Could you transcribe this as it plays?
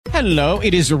Hello,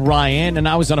 it is Ryan, and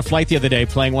I was on a flight the other day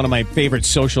playing one of my favorite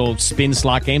social spin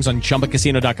slot games on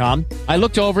ChumbaCasino.com. I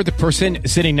looked over at the person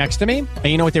sitting next to me, and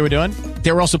you know what they were doing?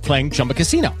 They were also playing Chumba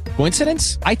Casino.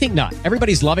 Coincidence? I think not.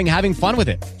 Everybody's loving having fun with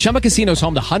it. Chumba Casino is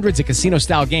home to hundreds of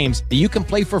casino-style games that you can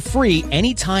play for free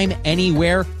anytime,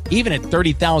 anywhere, even at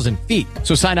 30,000 feet.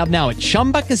 So sign up now at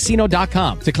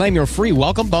ChumbaCasino.com to claim your free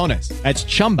welcome bonus. That's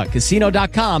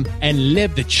ChumbaCasino.com and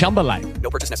live the Chumba life.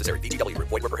 No purchase necessary. VGW.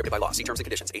 Void where prohibited by law. See terms and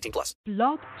conditions. 18+.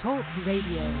 Blog Talk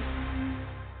Radio.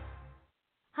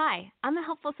 Hi, I'm a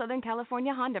helpful Southern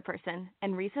California Honda person,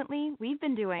 and recently we've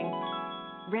been doing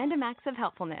random acts of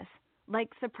helpfulness, like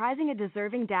surprising a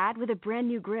deserving dad with a brand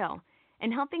new grill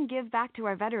and helping give back to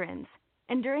our veterans.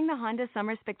 And during the Honda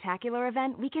Summer Spectacular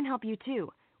event, we can help you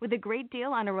too, with a great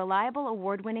deal on a reliable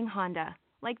award-winning Honda,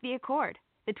 like the Accord,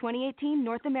 the 2018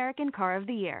 North American Car of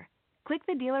the Year. Click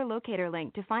the dealer locator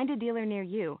link to find a dealer near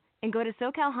you and go to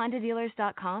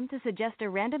SoCalHondaDealers.com to suggest a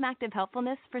random act of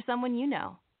helpfulness for someone you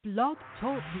know. Blog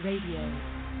Talk Radio.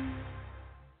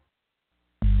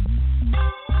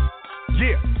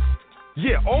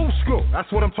 Yeah, old school.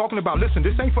 That's what I'm talking about. Listen,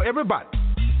 this ain't for everybody.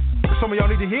 But some of y'all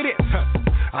need to hear this.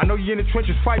 I know you're in the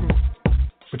trenches fighting,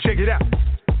 but check it out.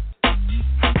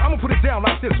 I'm gonna put it down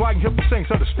like this so I can help the saints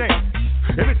understand.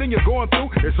 Everything you're going through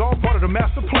is all part of the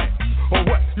master plan. Or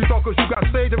what? You thought because you got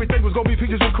saved everything was gonna be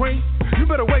peaches and cream? You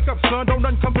better wake up, son. Don't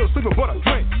nothing come to a sleeper but a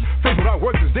dream. Faith without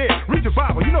works is dead. Read your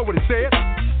Bible, you know what it says.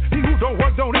 He who don't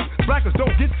work don't eat. Slackers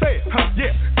don't get fed.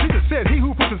 Yeah, Jesus said, he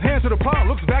who puts his hand to the plow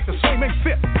looks back the same ain't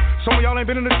fit. Some of y'all ain't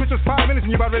been in the trenches 5 minutes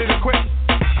and you about ready to quit.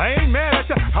 I ain't mad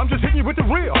at you, I'm just hitting you with the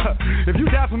real. If you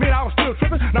died for me and I was still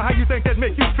tripping, now how you think that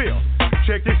make you feel?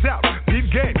 Check this out,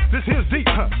 deep game, this here's deep.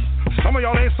 Some of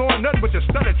y'all ain't sawing nothing but you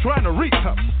studied trying to reach.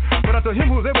 But unto him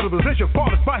who is able to position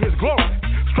faultless by his glory.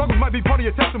 Struggles might be part of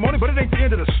your testimony, but it ain't the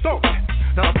end of the story.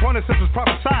 Now the point is, this was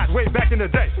prophesied way back in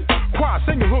the day. Choir,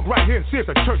 sing your hook right here and see if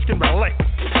the church can relate.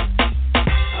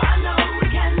 I know we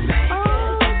can make it.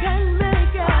 Oh, we can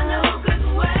make it. I know good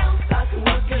and well. God can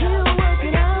work it out. He'll work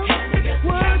it out.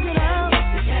 Work it out.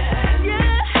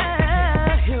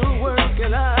 Yeah, he'll work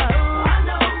it out. I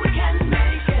know we can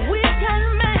make it. We can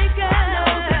make it. I know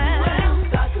good and well.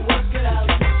 God can work it out.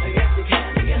 Yes, he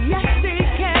can. Yes, he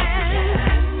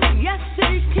can. Yes,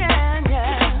 he can.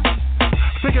 Yeah.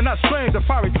 Thinking not strange, the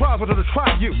fiery trials are to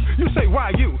try you. You say, why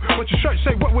you? But your church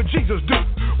say, what would Jesus do?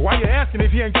 Why you asking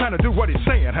if he ain't trying to do what he's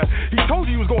saying? He told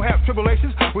you he was going to have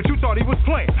tribulations, but you thought he was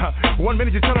playing. 1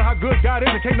 minute you tell him how good God is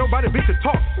and can't nobody beat the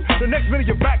talk. The next minute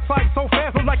you're backsliding so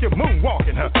fast, it's like you're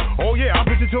moonwalking. Oh yeah, I'm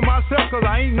preaching to myself because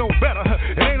I ain't no better.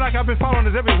 It ain't like I've been following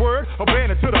his every word, obeying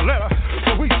it to the letter.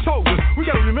 So we soldiers, we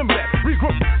got to remember that.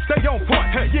 Regroup, stay on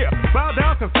point. Yeah, bow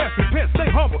down, confess, repent, stay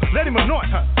humble, let him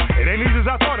anoint. It ain't easy as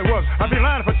I thought it was. I'd be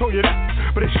lying if I told you that.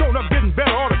 But it showed up getting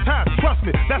better all the time. Trust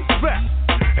me, that's a fact.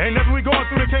 Ain't nothing we going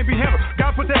through that can't be handled.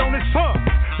 God put that on his tongue.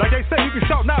 Like they say, you can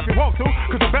shout now if you want to,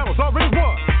 because the battle's already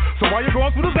won. So while you're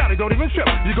going through the valley, don't even trip.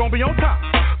 You're going to be on top.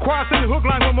 Choir, sing the hook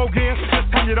line one more again. This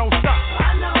time you don't stop.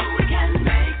 I know we can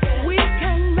make it. We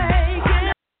can make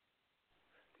it.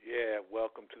 Yeah,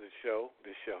 welcome to the show.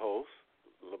 This is your host,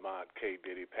 Lamont K.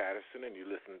 Diddy Patterson, and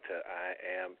you're listening to I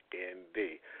Am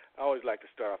INDI. I always like to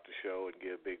start off the show and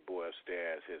give Big Boy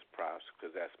upstairs his props,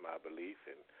 because that's my belief,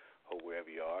 and hope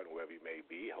wherever you are and wherever you may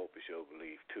be, hope it's your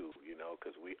belief too, you know,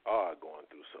 because we are going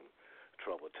through some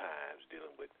troubled times,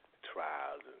 dealing with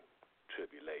trials and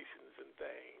tribulations and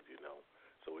things, you know.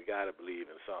 So we got to believe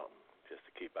in something just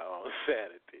to keep our own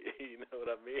sanity, you know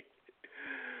what I mean?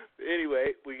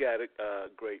 Anyway, we got a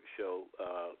great show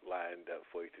lined up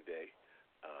for you today.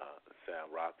 Sam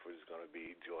Rochford is going to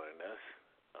be joining us.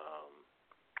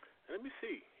 Let me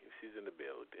see if she's in the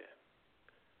building.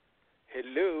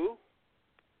 Hello.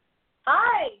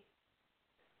 Hi.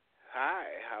 Hi,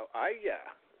 how are ya?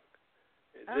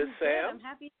 Is I'm this good. Sam? I'm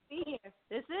happy to be here.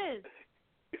 This is.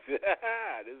 This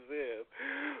is him.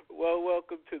 Well,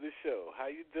 welcome to the show.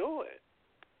 How you doing?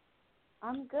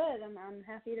 I'm good. I'm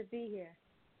happy to be here.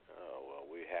 Oh, well,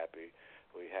 we're happy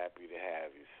to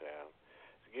have you, Sam.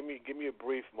 So give me a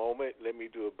brief moment. Let me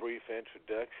do a brief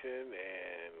introduction,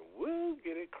 and we'll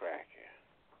get it cracking.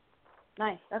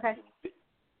 Nice. Okay.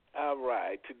 All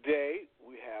right. Today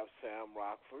we have Sam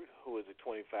Rochford, who is a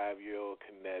 25-year-old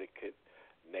Connecticut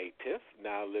native,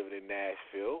 now living in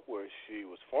Nashville, where she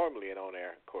was formerly an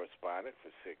on-air correspondent for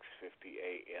 650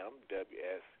 AM,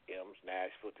 WSM's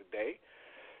Nashville Today.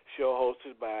 Show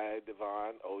hosted by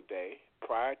Devon O'Day.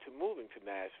 Prior to moving to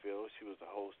Nashville, she was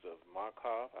the host of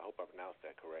Markov, I hope I pronounced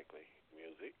that correctly,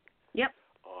 music. Yep.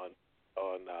 On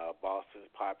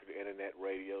Boston's popular internet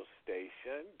radio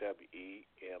station,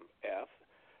 WEMF,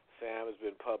 Sam has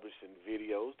been publishing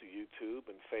videos to YouTube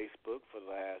and Facebook for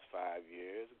the last 5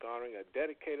 years, garnering a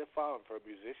dedicated following for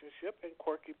musicianship and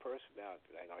quirky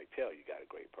personality. I can already tell you got a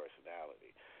great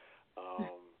personality.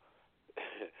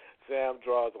 Sam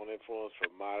draws on influence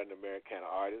from modern Americana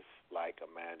artists like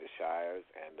Amanda Shires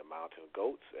and the Mountain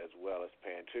Goats, as well as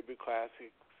paying tribute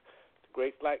classics to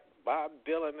greats like Bob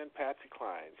Dylan and Patsy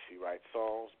Cline. She writes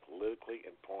songs politically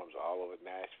and poems all over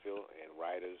Nashville and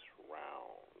writers'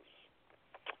 rounds.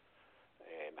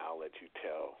 And I'll let you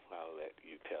tell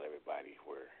everybody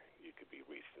where you could be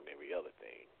reached and every other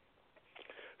thing.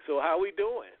 So how we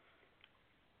doing?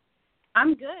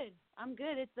 I'm good.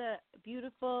 It's a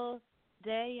beautiful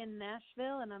day in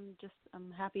Nashville, and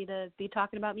I'm happy to be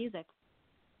talking about music.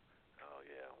 Oh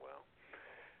yeah,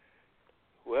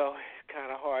 well, it's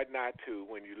kind of hard not to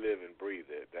when you live and breathe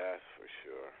it. That's for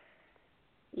sure.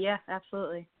 Yeah,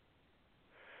 absolutely.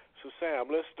 So Sam,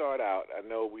 let's start out. I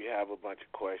know we have a bunch of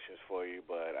questions for you,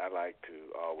 but I like to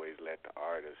always let the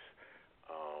artists,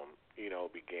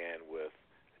 begin with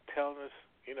telling us,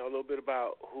 a little bit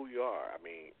about who you are. I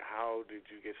mean, how did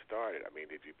you get started? I mean,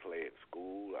 did you play at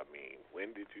school? I mean,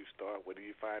 when did you start? When did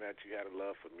you find out you had a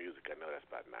love for music? I know that's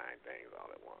about 9 things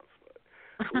all at once, but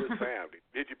who is Sam?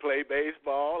 Did you play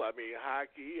baseball? I mean,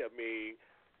 hockey? I mean,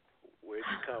 where'd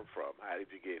you come from? How did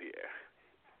you get here?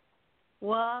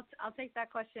 Well, I'll take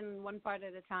that question one part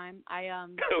at a time.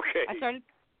 Okay.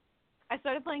 I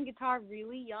started playing guitar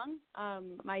really young.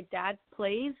 My dad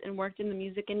plays and worked in the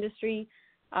music industry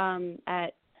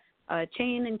at a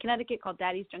chain in Connecticut called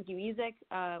Daddy's Junkie Music,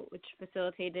 which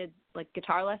facilitated like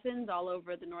guitar lessons all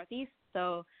over the Northeast.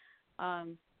 So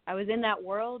I was in that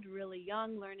world really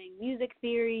young, learning music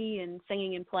theory and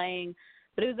singing and playing.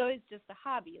 But it was always just a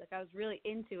hobby. Like I was really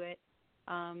into it.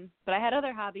 But I had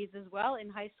other hobbies as well. In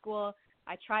high school,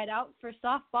 I tried out for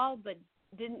softball, but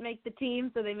didn't make the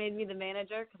team, so they made me the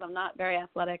manager because I'm not very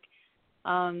athletic.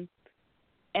 And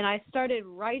I started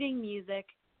writing music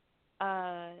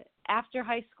after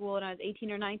high school. When I was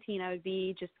 18 or 19, I would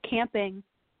be just camping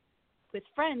with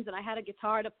friends, and I had a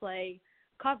guitar to play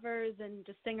covers and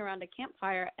just sing around a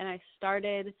campfire, and I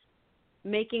started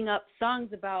making up songs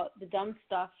about the dumb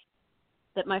stuff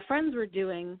that my friends were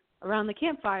doing around the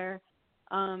campfire.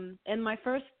 And my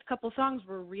first couple songs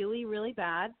were really, really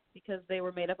bad because they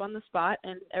were made up on the spot,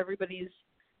 and everybody's,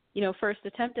 first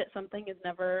attempt at something is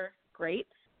never great.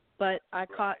 But I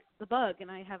caught the bug,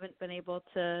 and I haven't been able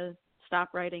to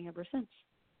stop writing ever since.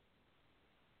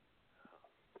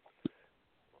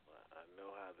 Well, I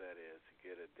know how that is to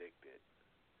get addicted.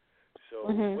 So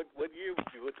what year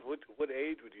what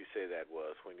age would you say that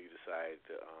was when you decided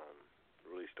to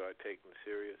really start taking it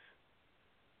serious?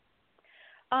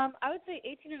 I would say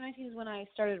 18 or 19 is when I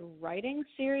started writing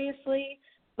seriously,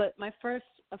 but my first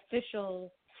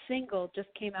official single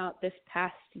just came out this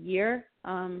past year.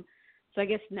 So I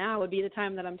guess now would be the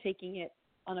time that I'm taking it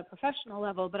on a professional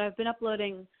level, but I've been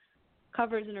uploading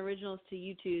covers and originals to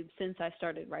YouTube since I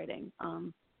started writing.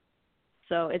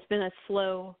 So it's been a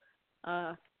slow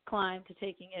climb to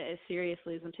taking it as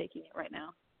seriously as I'm taking it right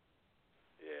now.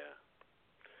 Yeah.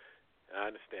 I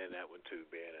understand that one too,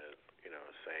 being a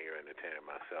singer and entertainer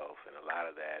myself, and a lot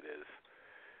of that is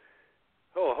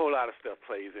a whole lot of stuff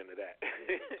plays into that.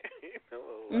 A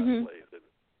whole lot plays into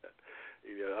that.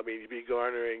 I mean, you be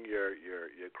garnering your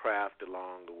craft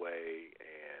along the way,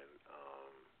 and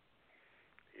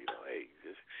hey,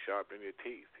 just sharpening your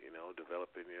teeth,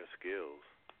 developing your skills.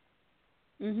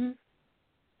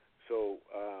 So,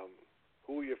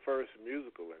 who were your first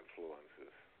musical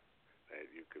influences that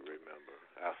you could remember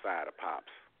outside of Pops?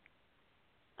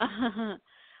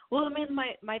 Well, I mean,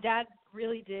 my dad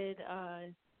really did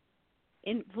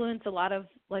influence a lot of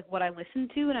like what I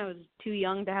listened to when I was too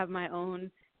young to have my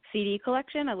own CD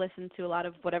collection. I listened to a lot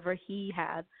of whatever he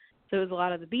had. So it was a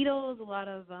lot of the Beatles, a lot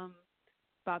of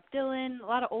Bob Dylan, a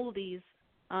lot of oldies.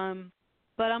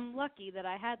 But I'm lucky that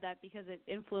I had that because it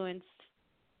influenced.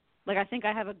 Like I think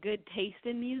I have a good taste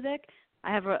in music.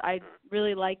 I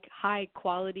really like high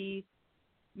quality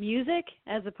music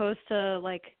as opposed to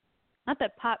like. Not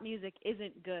that pop music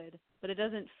isn't good, but it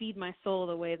doesn't feed my soul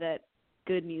the way that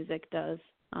good music does.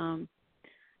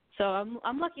 So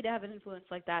I'm lucky to have an influence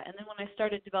like that. And then when I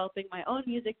started developing my own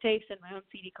music taste and my own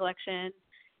CD collection,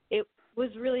 it was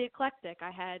really eclectic.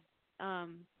 I had,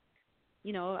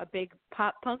 a big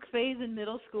pop punk phase in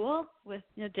middle school with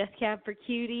Death Cab for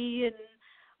Cutie and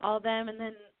all of them. And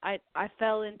then I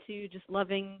fell into just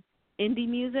loving indie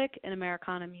music and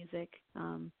Americana music.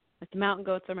 Like the Mountain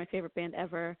Goats are my favorite band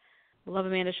ever. I love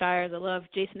Amanda Shires. I love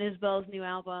Jason Isbell's new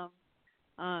album.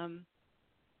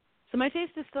 So my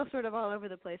taste is still sort of all over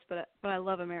the place, but I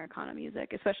love Americana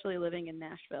music, especially living in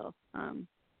Nashville.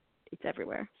 it's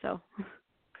everywhere. So.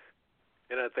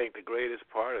 And I think the greatest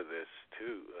part of this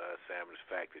too, Sam, is the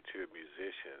fact that you're a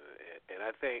musician, and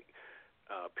I think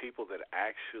people that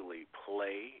actually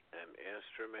play an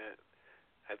instrument,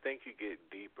 I think you get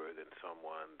deeper than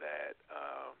someone that,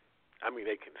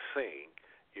 they can sing,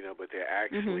 but they're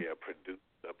actually a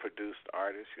produced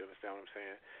artist. You understand what I'm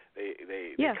saying?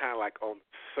 They're kind of like on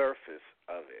the surface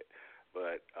of it,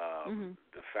 but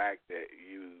the fact that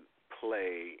you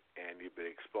play and you've been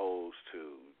exposed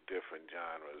to different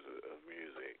genres of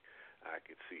music, I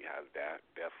could see how that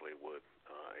definitely would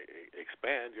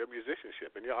expand your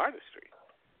musicianship and your artistry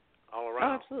all around.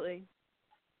 Oh,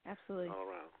 absolutely. All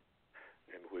around,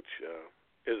 and which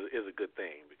is a good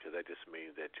thing, because that just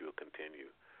means that you'll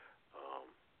continue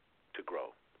to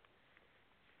grow.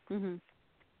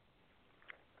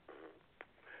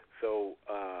 So,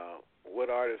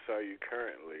 what artists are you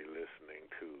currently listening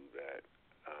to that?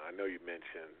 I know you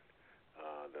mentioned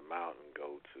the Mountain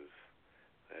Goats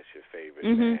that's your favorite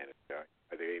band.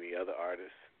 Are there any other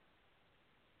artists?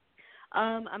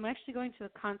 I'm actually going to a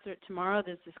concert tomorrow.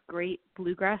 There's this great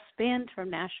bluegrass band from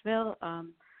Nashville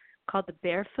called the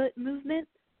Barefoot Movement,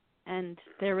 and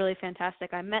they're really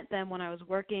fantastic. I met them when I was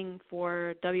working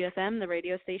for WFM, the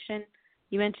radio station.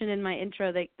 You mentioned in my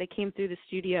intro they came through the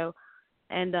studio,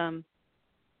 and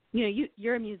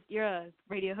you're a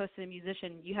radio host and a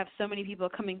musician. You have so many people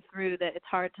coming through that it's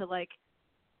hard to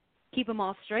keep them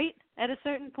all straight at a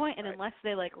certain point, and unless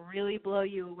they really blow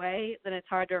you away, then it's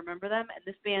hard to remember them. And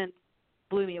this band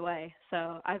blew me away.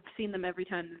 So I've seen them every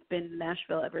time I've been in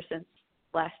Nashville ever since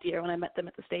last year when I met them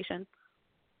at the station.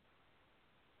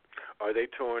 Are they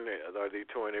touring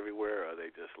everywhere, or are they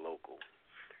just local?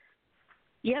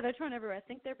 Yeah, they're touring everywhere. I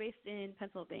think they're based in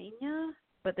Pennsylvania,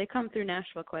 but they come through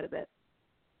Nashville quite a bit.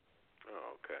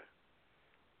 Oh, okay.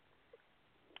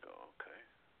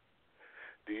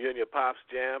 Do you and your pops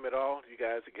jam at all? Do you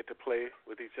guys get to play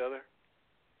with each other?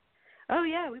 Oh,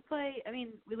 yeah, we play.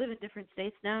 We live in different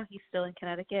states now. He's still in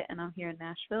Connecticut, and I'm here in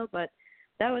Nashville. But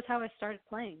that was how I started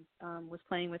playing, was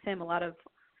playing with him. A lot of,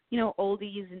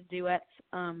 oldies and duets,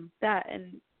 that.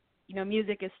 And,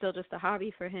 music is still just a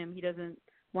hobby for him. He doesn't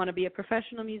want to be a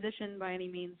professional musician by any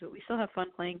means, but we still have fun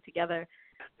playing together.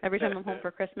 Every time I'm home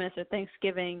for Christmas or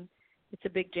Thanksgiving, it's a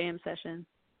big jam session.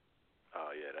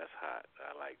 Oh, yeah, that's hot.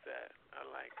 I like that.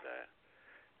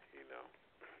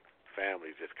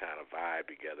 Families just kind of vibe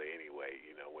together anyway,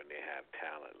 when they have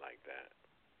talent like that.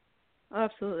 Oh,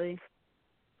 absolutely.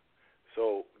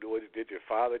 So, did your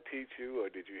father teach you, or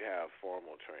did you have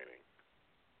formal training?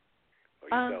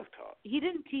 Or you self-taught? He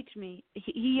didn't teach me.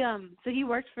 So he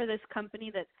worked for this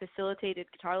company that facilitated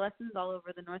guitar lessons all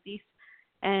over the Northeast,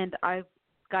 and I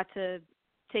got to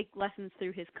take lessons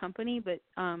through his company, but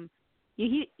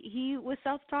he was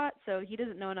self-taught, so he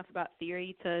doesn't know enough about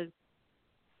theory to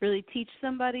really teach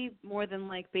somebody more than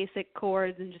basic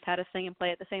chords and just how to sing and play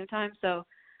at the same time. So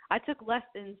I took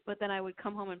lessons, but then I would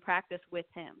come home and practice with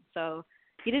him. So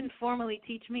he didn't formally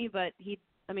teach me, but we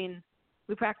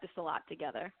practiced a lot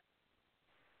together.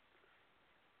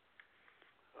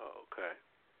 Oh, okay.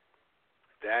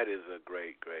 That is a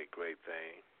great, great, great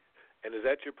thing. And is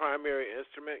that your primary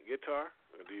instrument, guitar,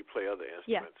 or do you play other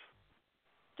instruments?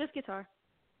 Yeah, just guitar.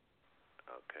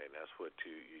 Okay, and that's what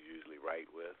you usually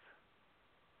write with?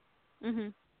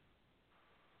 Mhm.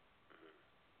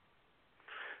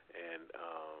 And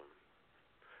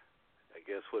I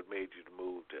guess what made you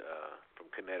move from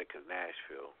Connecticut to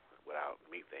Nashville without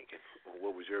me thinking?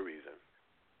 What was your reason?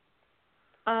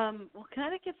 Well,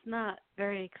 Connecticut's not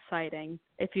very exciting.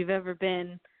 If you've ever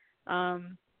been,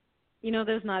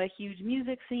 there's not a huge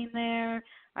music scene there.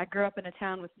 I grew up in a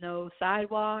town with no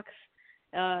sidewalks,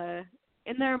 and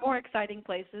there are more exciting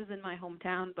places in my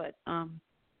hometown, but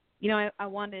I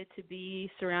wanted to be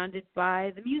surrounded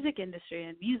by the music industry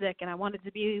and music, and I wanted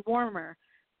to be warmer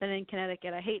than in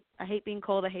Connecticut. I hate being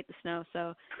cold. I hate the snow.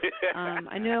 So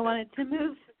I knew I wanted to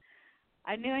move.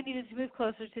 I knew I needed to move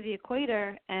closer to the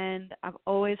equator, and I've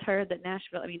always heard that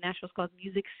Nashville's called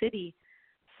Music City.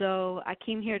 So I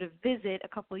came here to visit a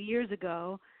couple of years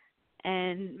ago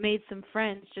and made some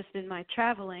friends just in my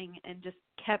traveling and just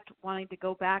kept wanting to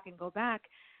go back and go back.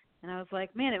 And I was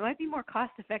like, man, it might be more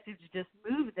cost effective to just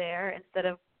move there instead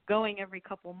of going every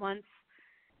couple months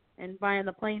and buying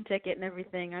the plane ticket and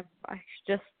everything. I should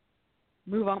just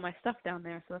move all my stuff down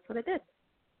there. So that's what I did.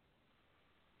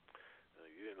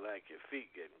 You didn't like your feet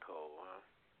getting cold, huh?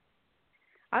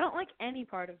 I don't like any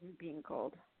part of being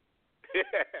cold.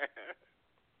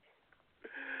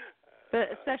 But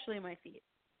especially my feet.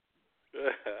 I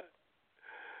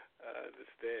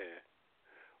understand.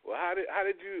 Well, how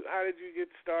did you get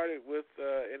started with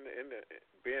in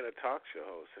being a talk show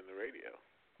host in the radio?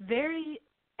 Very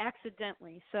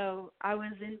accidentally. So I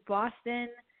was in Boston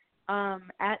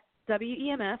at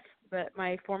WEMF, but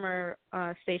my former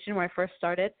station where I first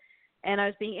started, and I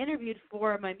was being interviewed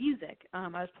for my music. I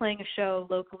was playing a show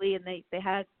locally, and they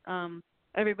had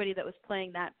everybody that was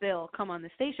playing that bill come on the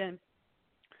station.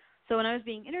 So when I was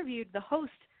being interviewed, the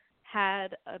host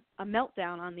had a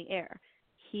meltdown on the air.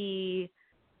 He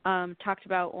talked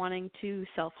about wanting to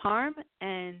self-harm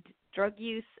and drug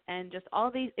use and just all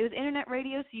these. It was internet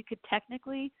radio, so you could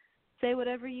technically say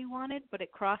whatever you wanted, but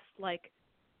it crossed like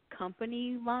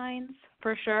company lines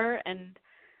for sure. And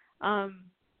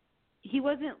he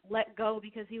wasn't let go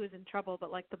because he was in trouble,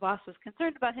 but like the boss was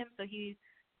concerned about him, so he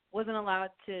wasn't allowed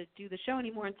to do the show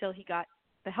anymore until he got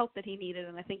the help that he needed.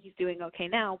 And I think he's doing okay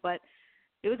now, but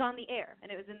it was on the air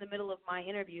and it was in the middle of my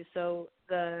interview. So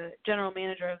the general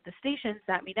manager of the station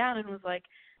sat me down and was like,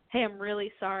 "Hey, I'm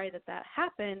really sorry that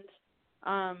happened.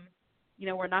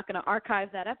 We're not going to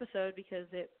archive that episode because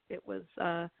it was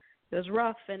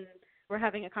rough, and we're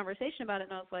having a conversation about it."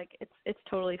 And I was like, it's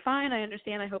totally fine. I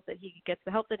understand. I hope that he gets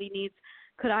the help that he needs.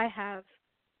 Could I have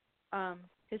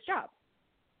his job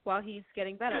while he's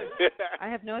getting better? I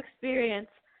have no experience,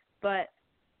 but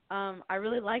I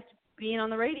really liked being on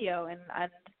the radio, and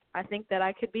I think that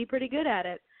I could be pretty good at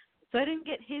it. So I didn't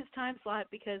get his time slot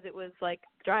because it was like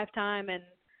drive time, and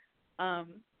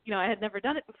I had never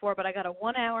done it before, but I got a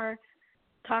 1-hour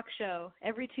talk show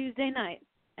every Tuesday night,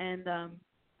 and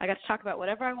I got to talk about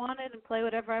whatever I wanted and play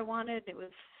whatever I wanted. It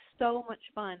was so much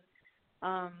fun.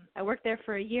 I worked there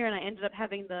for a year, and I ended up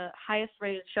having the highest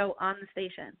rated show on the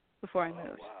station before I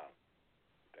moved. Oh, wow.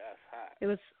 That's hot. It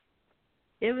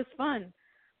was fun.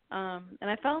 And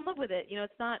I fell in love with it.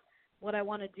 It's not what I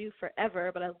want to do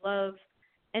forever, but I love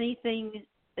anything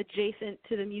adjacent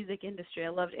to the music industry. I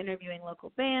loved interviewing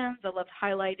local bands. I loved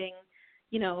highlighting,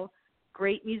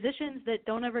 great musicians that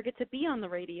don't ever get to be on the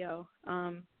radio.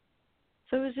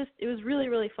 So it was really,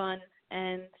 really fun.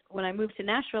 And when I moved to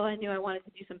Nashville, I knew I wanted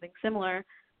to do something similar.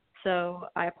 So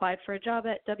I applied for a job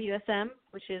at WSM,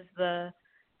 which is the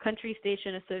country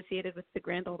station associated with the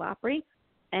Grand Ole Opry,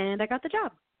 and I got the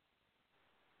job.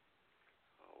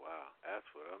 Oh, wow. That's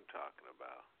what I'm talking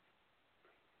about.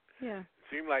 Yeah. It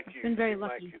seemed like I've been very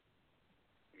lucky.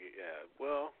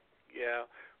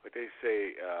 What they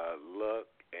say, luck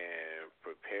and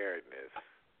preparedness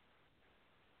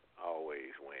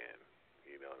always win.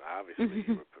 Obviously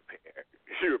you were prepared.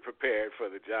 You were prepared for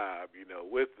the job,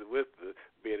 with the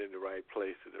being in the right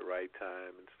place at the right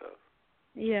time and stuff.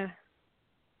 Yeah.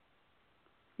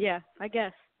 Yeah, I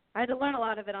guess. I had to learn a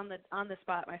lot of it on the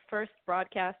spot. My first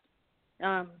broadcast,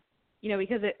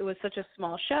 because it was such a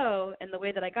small show, and the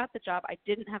way that I got the job, I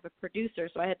didn't have a producer,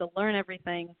 so I had to learn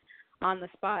everything on the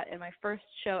spot. And my first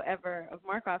show ever of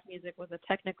Markoff music was a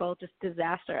technical just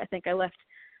disaster. I think I left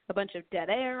a bunch of dead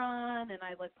air on, and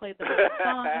I played the wrong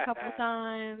song a couple of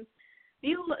times.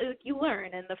 You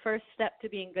learn, and the first step to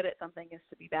being good at something is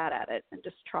to be bad at it and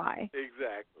just try.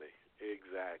 Exactly.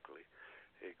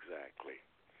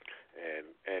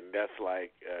 And that's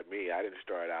like me. I didn't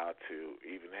start out to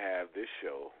even have this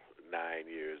show 9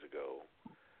 years ago.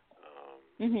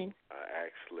 I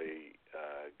actually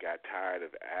got tired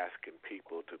of asking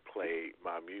people to play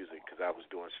my music because I was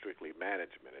doing strictly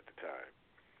management at the time.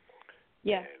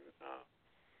 Yeah. And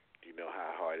you know how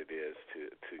hard it is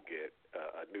to get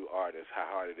a new artist, how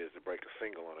hard it is to break a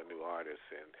single on a new artist.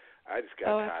 And I just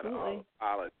got tired of all the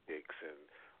politics and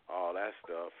all that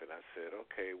stuff. And I said,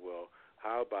 okay, well,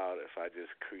 how about if I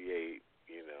just create,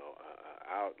 an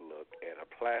outlook and a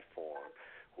platform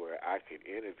where I could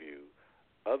interview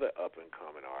other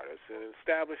up-and-coming artists and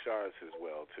established artists as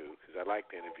well, too, because I like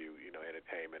to interview,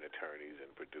 entertainment attorneys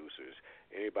and producers,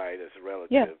 anybody that's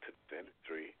relative to the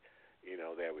industry,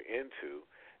 that we're into.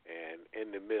 And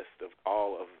in the midst of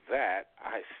all of that,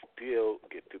 I still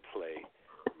get to play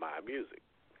my music.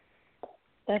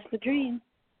 That's the dream.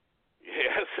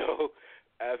 Yeah, so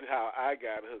that's how I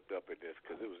got hooked up in this,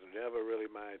 because it was never really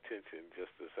my intention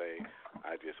just to say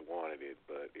I just wanted it,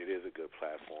 but it is a good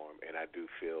platform, and I do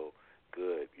feel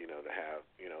good, to have,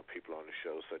 people on the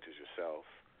show such as yourself,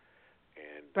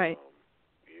 and,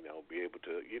 be able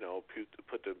to,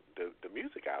 put the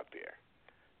music out there.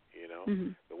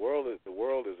 The world is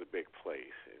a big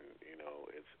place, and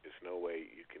it's no way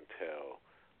you can tell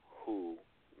who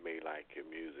may like your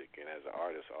music. And as an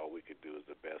artist, all we could do is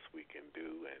the best we can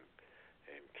do, and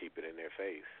keep it in their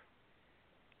face.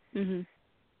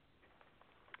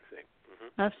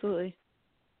 Absolutely.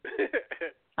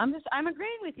 I'm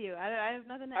agreeing with you. I have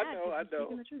nothing to add. I know.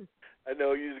 Speaking the truth. I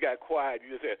know. You just got quiet.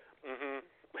 You just said,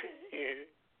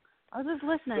 I was just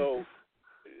listening. So,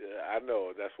 I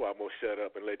know. That's why I'm going to shut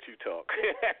up and let you talk.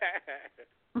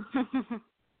 That's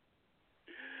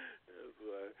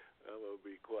why I'm going to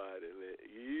be quiet and let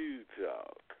you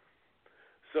talk.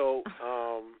 So,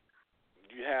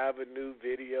 you have a new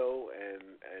video,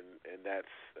 and that's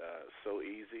So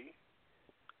Easy?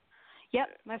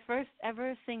 Yep, my first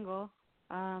ever single.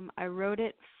 I wrote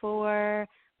it for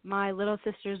my little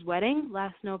sister's wedding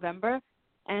last November,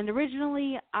 and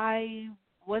originally I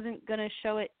wasn't going to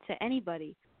show it to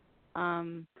anybody.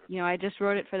 I just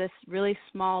wrote it for this really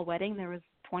small wedding. There was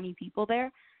 20 people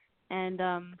there, and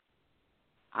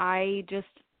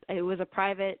it was a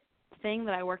private thing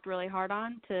that I worked really hard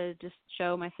on to just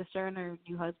show my sister and her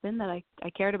new husband that I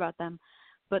cared about them.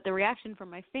 But the reaction from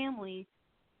my family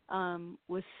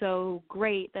was so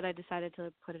great that I decided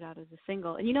to put it out as a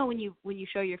single. And when you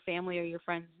show your family or your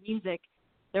friends music,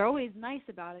 they're always nice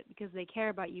about it because they care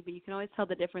about you, but you can always tell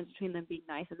the difference between them being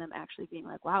nice and them actually being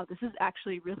like, wow, this is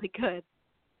actually really good.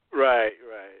 Right.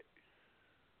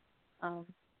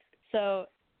 So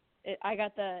I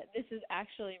got this is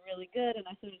actually really good, and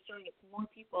I started showing it to more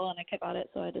people, and I kept on it,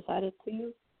 so I decided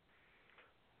to.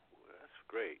 Well, that's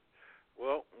great.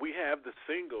 Well, we have the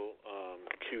single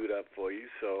queued up for you,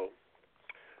 so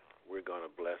we're going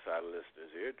to bless our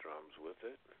listeners' eardrums with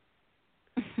it.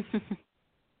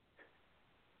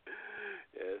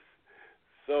 Yes.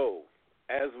 So,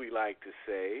 as we like to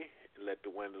say, let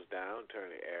the windows down, turn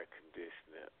the air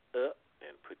conditioner up,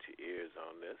 and put your ears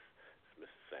on this. It's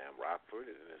Mrs. Sam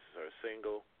Rochford, and this is her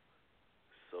single,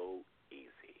 So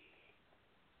Easy.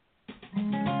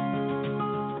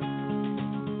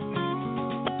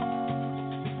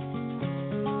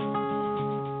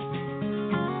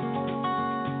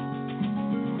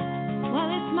 Well,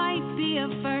 this might be a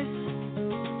first.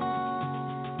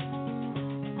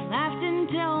 I laughed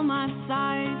until my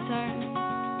sides hurt.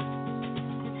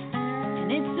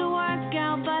 And it's a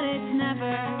workout, but it's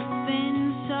never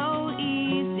been so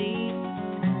easy.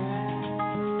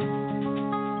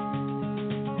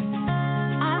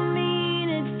 I mean,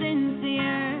 it's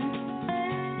sincere.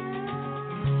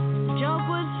 The joke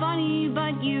was funny,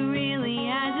 but you really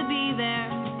had to be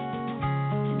there.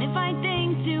 And if I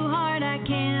think too hard, I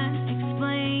can't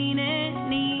explain it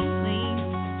neatly.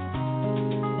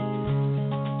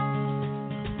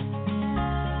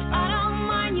 I don't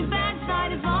mind your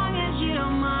backside as long as you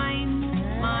don't mind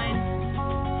mine.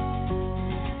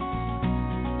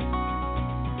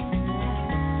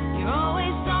 You're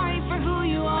always sorry for who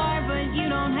you are, but you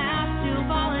don't have to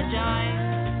apologize.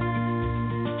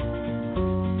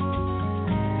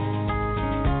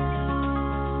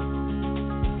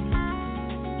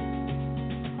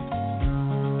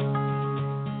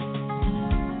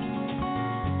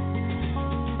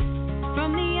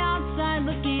 From the outside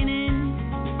looking in,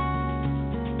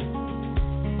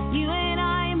 you and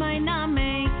I might not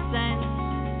make sense,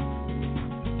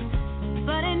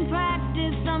 but in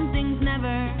practice something's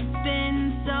never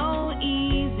been so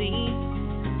easy.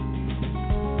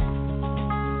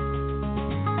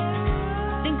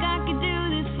 Think I could do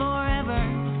this forever.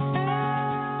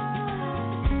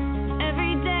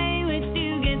 Every day with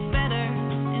you gets better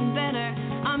and better.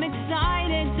 I'm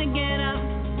excited to get up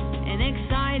and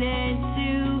excited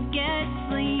to get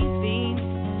sleepy.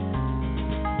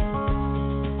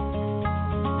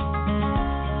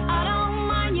 I don't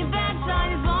mind your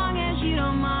backside as long as you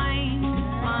don't mind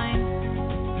mine.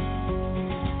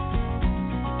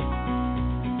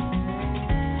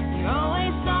 You're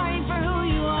always sorry for who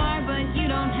you are, but you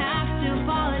don't have to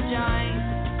apologize.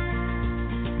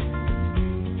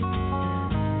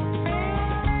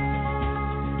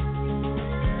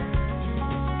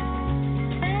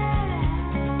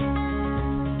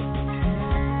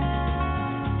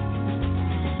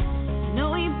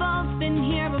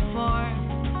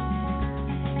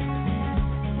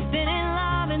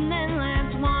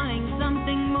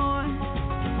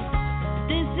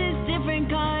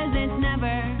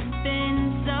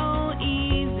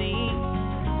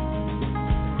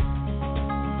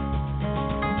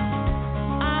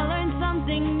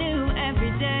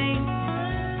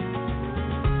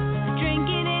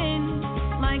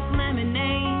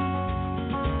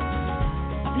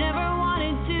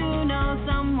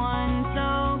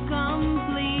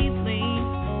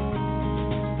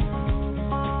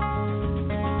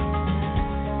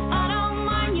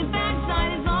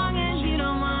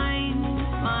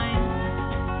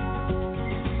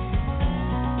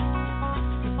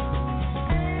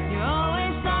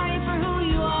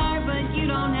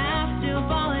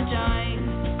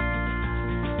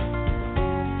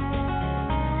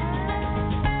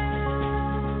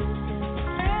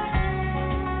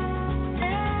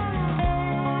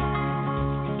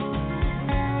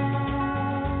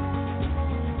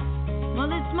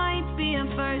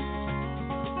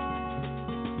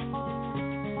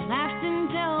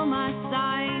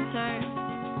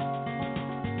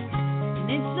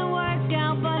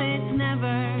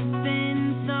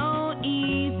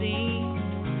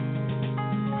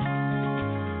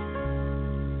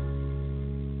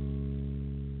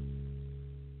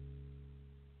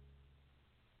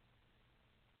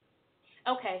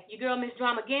 Okay, your girl Miss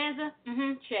Dramaganza,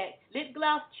 check. Lip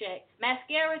gloss, check.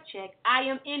 Mascara, check. I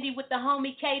am Indie with the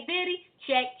homie K Diddy,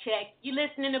 check. You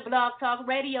listening to Blog Talk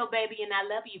Radio, baby, and I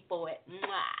love you for it.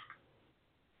 Mwah.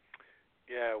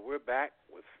 Yeah, we're back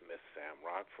with Miss Sam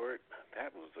Rochford.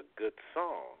 That was a good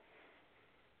song.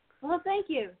 Well, thank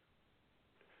you.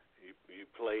 You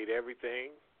played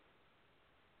everything?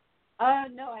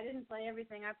 No, I didn't play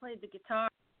everything. I played the guitar,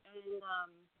 and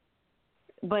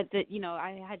but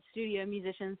I had studio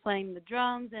musicians playing the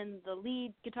drums and the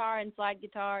lead guitar and slide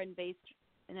guitar and bass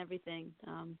and everything.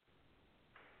 Okay.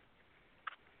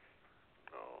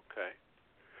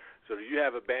 So do you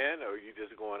have a band, or are you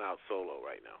just going out solo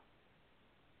right now?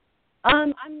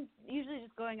 I'm usually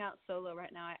just going out solo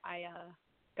right now. I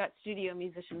got studio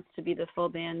musicians to be the full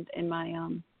band in my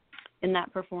in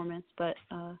that performance, but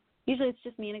usually it's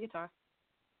just me and a guitar.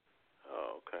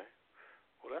 Oh, okay.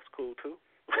 Well, that's cool too.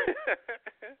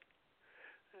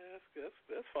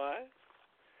 That's fine.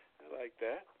 I like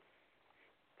that.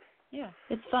 Yeah,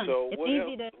 it's fun. So it's what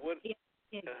easy else, to.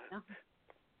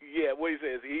 Yeah, what he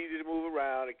says, easy to move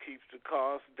around. It keeps the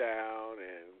cost down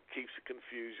and keeps the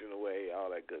confusion away. All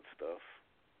that good stuff.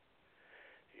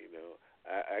 You know,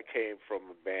 I came from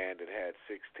a band that had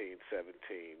 16,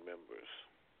 17 members.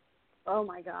 Oh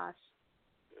my gosh.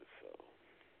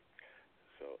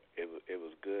 So it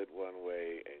was good one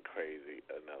way and crazy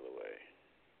another way.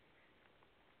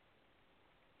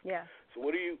 Yeah. So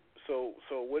what do you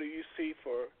see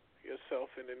for yourself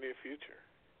in the near future?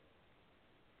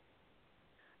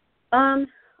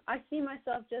 I see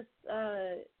myself just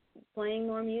playing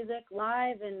more music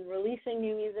live and releasing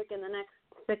new music in the next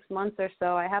 6 months or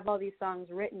so. I have all these songs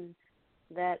written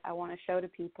that I want to show to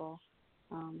people.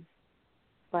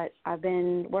 But I've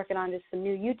been working on just some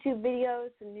new YouTube videos,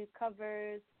 some new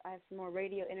covers. I have some more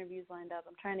radio interviews lined up.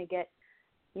 I'm trying to get,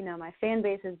 my fan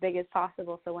base as big as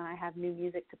possible so when I have new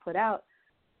music to put out,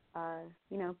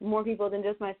 more people than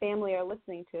just my family are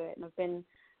listening to it. And I've been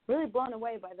really blown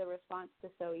away by the response to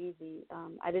So Easy.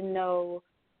 I didn't know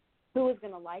who was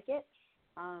going to like it,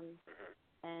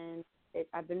 and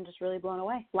I've been just really blown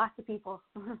away. Lots of people.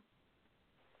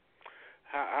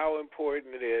 How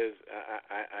important it is,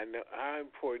 I know, how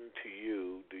important to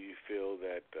you do you feel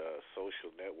that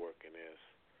social networking is?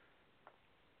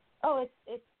 Oh,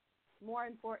 it's more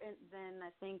important than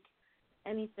I think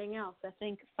anything else. I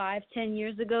think 5-10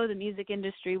 years ago, the music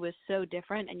industry was so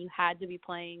different, and you had to be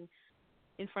playing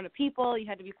in front of people. You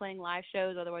had to be playing live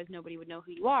shows, otherwise nobody would know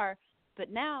who you are.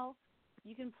 But now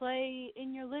you can play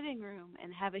in your living room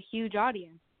and have a huge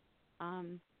audience.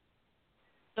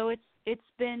 So it's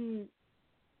been,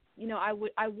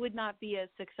 I would not be as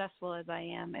successful as I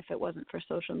am if it wasn't for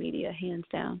social media, hands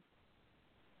down.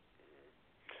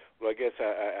 Well, I guess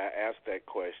I asked that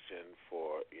question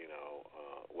for,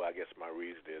 I guess my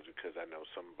reason is because I know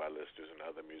some of our listeners and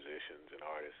other musicians and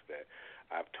artists that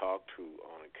I've talked to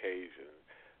on occasion,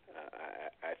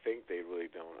 I think they really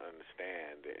don't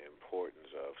understand the importance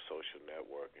of social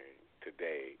networking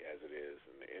today as it is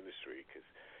in the industry because,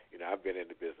 I've been in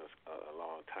the business a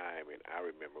long time, and I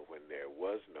remember when there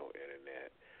was no internet,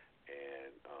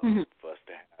 and for us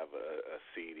to have a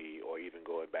CD or even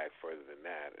going back further than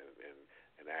that, and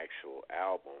an actual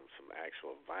album, some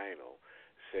actual vinyl,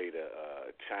 say to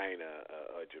China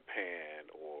or Japan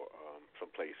or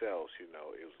someplace else, it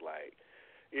was like,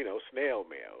 snail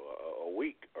mail, a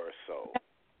week or so,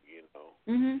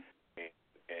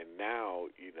 And now,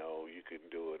 you can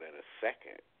do it in a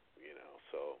second,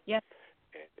 so. Yep.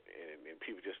 And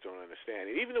people just don't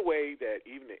understand. And even the way that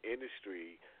even the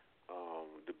industry,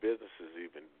 the businesses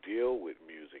even deal with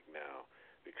music now,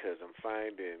 because I'm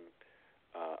finding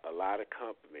a lot of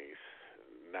companies,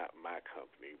 not my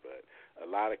company, but a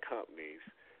lot of companies,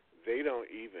 they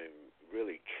don't even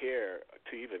really care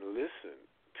to even listen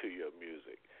to your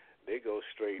music. They go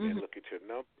straight and look at your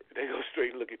number. They go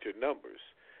straight and look at your numbers.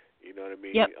 You know what I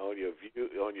mean? Yep. On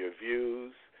your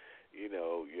views.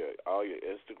 All your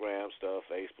Instagram stuff,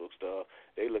 Facebook stuff,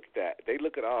 they look at that. They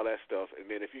look at all that stuff, and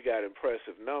then if you got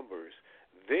impressive numbers,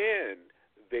 then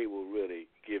they will really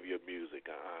give your music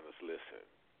an honest listen.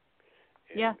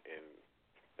 And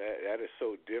that is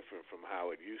so different from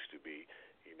how it used to be.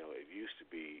 It used to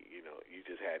be, you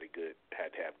just had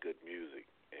to have good music,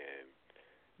 and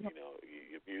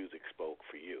your music spoke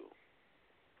for you.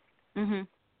 Mhm.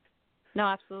 No,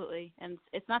 absolutely, and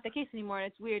it's not the case anymore.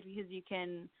 It's weird because you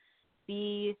can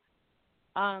be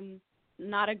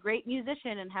not a great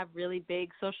musician and have really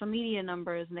big social media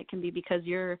numbers, and it can be because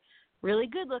you're really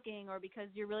good looking or because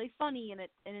you're really funny, and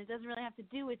it doesn't really have to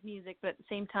do with music, but at the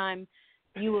same time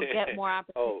you will get more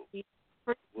opportunities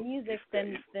for music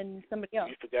than somebody else.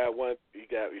 You forgot one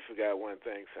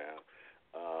thing, Sam.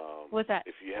 What's that?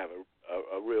 If you have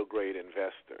a real great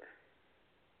investor.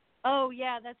 Oh,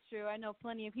 yeah, that's true. I know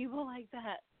plenty of people like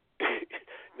that.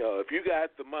 No, if you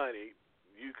got the money,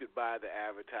 you could buy the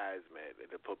advertisement,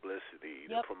 the publicity,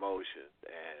 the promotion,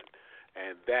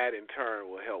 and that in turn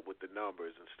will help with the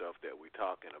numbers and stuff that we're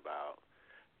talking about.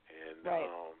 And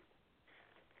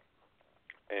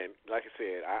and like I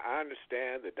said, I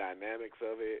understand the dynamics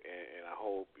of it, and I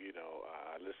hope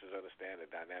our listeners understand the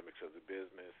dynamics of the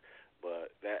business.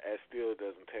 But that still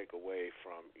doesn't take away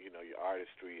from your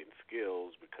artistry and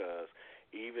skills, because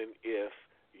even if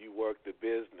you work the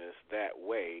business that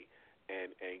way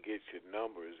and get your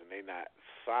numbers and they're not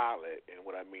solid, and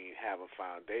what I mean have a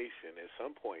foundation, at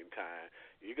some point in time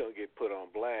you're gonna get put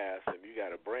on blast and you got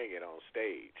to bring it on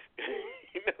stage.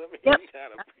 You know what I mean? Yep. You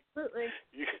gotta, absolutely.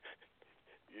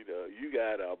 You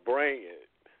gotta bring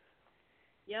it.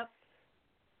 Yep.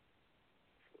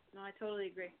 No, I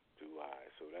totally agree. Do I?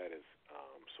 So that is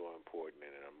so important,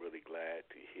 and I'm really glad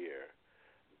to hear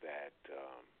that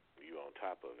you're on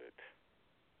top of it.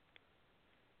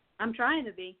 I'm trying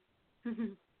to be.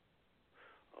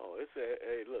 Oh, it's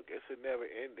a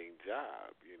never-ending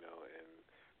job,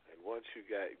 and once you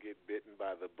get bitten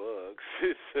by the bugs,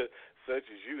 such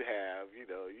as you have, you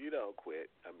don't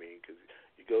quit. I mean, because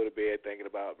you go to bed thinking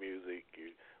about music,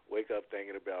 you wake up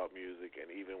thinking about music, and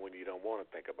even when you don't want to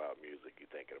think about music, you're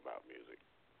thinking about music.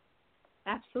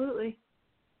 Absolutely.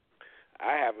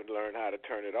 I haven't learned how to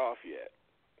turn it off yet,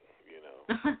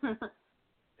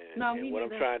 And, no, and me what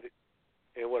neither.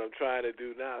 what I'm trying to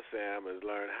do now, Sam, is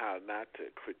learn how not to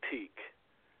critique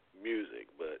music,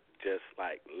 but just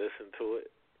listen to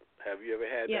it. Have you ever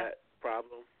had that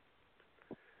problem?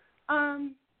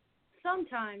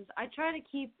 Sometimes I try to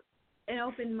keep an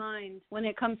open mind when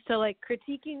it comes to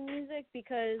critiquing music,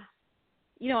 because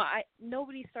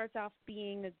nobody starts off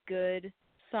being a good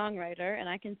songwriter, and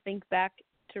I can think back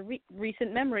to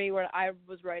recent memory where I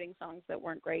was writing songs that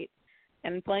weren't great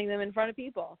and playing them in front of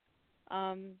people.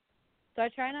 So I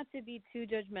try not to be too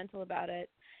judgmental about it.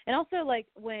 And also,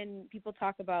 when people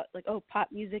talk about,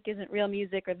 pop music isn't real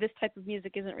music, or this type of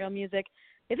music isn't real music,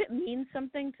 if it means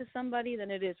something to somebody, then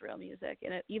it is real music.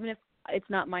 And even if it's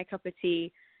not my cup of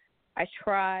tea, I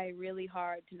try really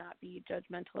hard to not be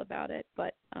judgmental about it.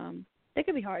 But it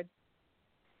can be hard.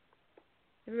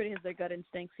 Everybody has their gut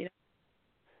instincts,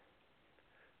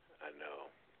 I know.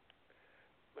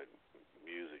 But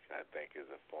music, I think, is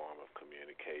a form of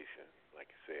communication. Like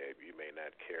you said, you may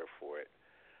not care for it,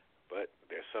 but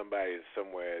there's somebody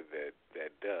somewhere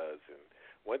that does. And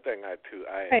one thing I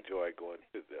enjoy going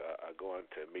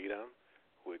to Meetup,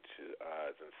 which is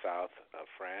in South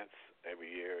France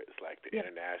every year. It's like the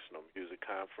International Music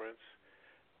Conference,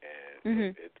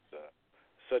 and it's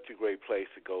such a great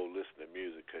place to go listen to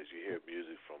music, because you hear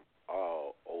music from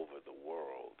all over the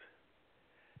world.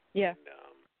 Yeah. And,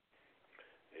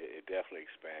 it definitely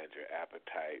expands your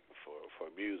appetite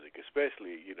for music,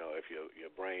 especially, if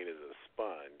your brain is a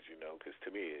sponge, because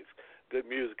to me, it's good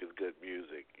music is good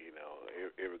music,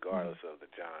 regardless of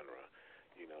the genre.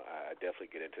 I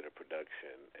definitely get into the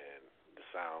production and the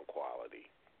sound quality.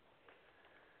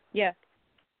 Yeah.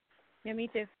 Yeah,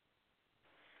 me too.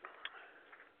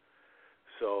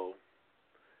 So,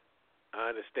 I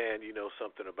understand you know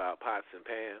something about pots and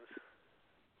pans.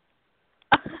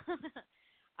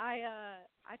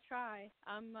 I try.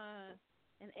 I'm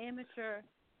an amateur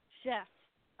chef.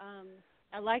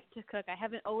 I like to cook. I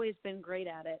haven't always been great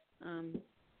at it,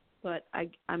 but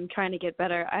I'm trying to get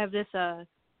better. I have this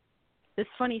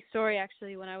funny story,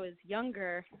 actually. When I was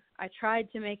younger, I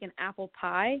tried to make an apple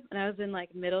pie when I was in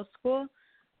middle school,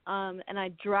 and I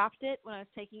dropped it when I was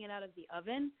taking it out of the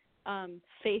oven,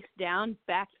 face down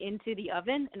back into the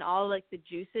oven, and all the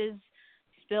juices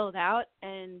spilled out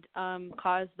and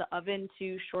caused the oven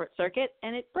to short circuit,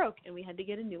 and it broke, and we had to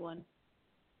get a new one.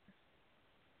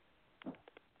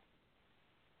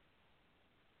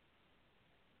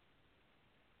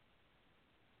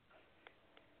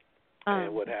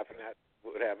 And what happened?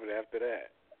 What happened after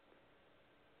that?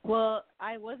 Well,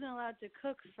 I wasn't allowed to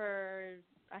cook for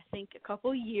I think a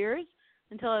couple years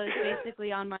until I was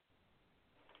basically on my.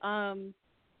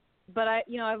 But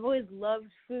I've always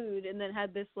loved food, and then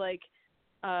had this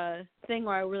thing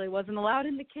where I really wasn't allowed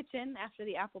in the kitchen after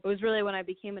the apple. It was really when I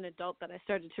became an adult that I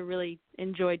started to really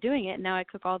enjoy doing it, and now I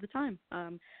cook all the time.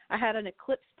 I had an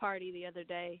eclipse party the other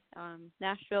day.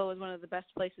 Nashville was one of the best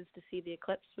places to see the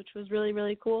eclipse, which was really,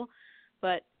 really cool.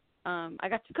 But I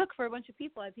got to cook for a bunch of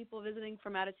people. I had people visiting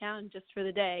from out of town just for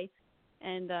the day,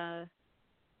 and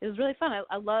it was really fun.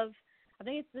 I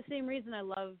think it's the same reason I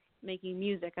love making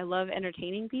music. I love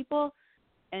entertaining people,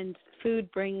 and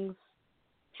food brings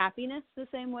happiness the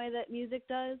same way that music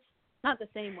does. not the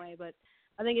same way, but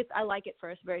I think I like it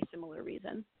for a very similar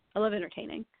reason. I love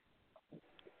entertaining.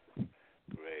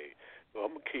 Great. Well,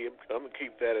 I'm gonna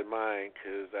keep that in mind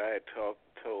because I had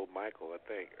told Michael, I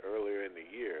think earlier in the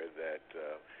year, that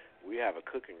we have a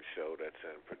cooking show that's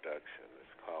in production.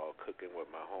 It's called Cooking with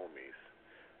My Homies,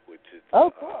 which is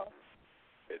cool.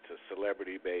 It's a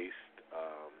celebrity-based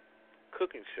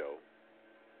cooking show.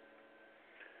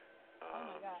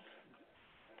 Oh my gosh.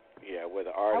 Yeah, where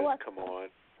the artists come on.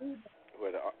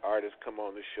 Where the artists come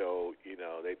on the show,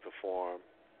 they perform,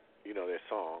 their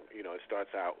song. It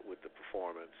starts out with the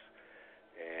performance,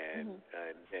 and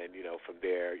from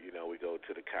there, we go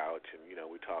to the couch and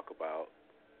we talk about,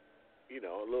 a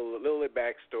little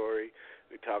backstory.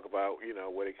 We talk about,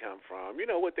 where they come from,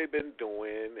 what they've been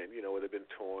doing, and where they've been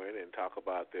touring, and talk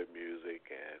about their music,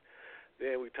 and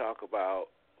then we talk about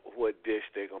what dish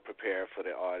they're gonna prepare for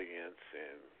the audience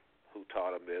and who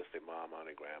taught them this, their mama,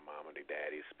 their grandmama, their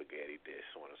daddy's spaghetti dish,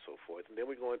 so on and so forth. And then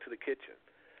we go into the kitchen,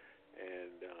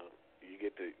 and you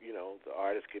get to, the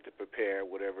artists get to prepare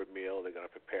whatever meal they're going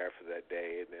to prepare for that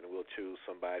day, and then we'll choose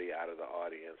somebody out of the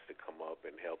audience to come up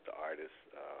and help the artist,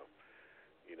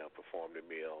 perform the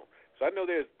meal. So I know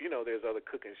there's other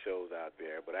cooking shows out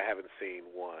there, but I haven't seen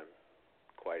one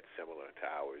quite similar to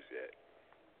ours yet.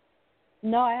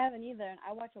 No, I haven't either.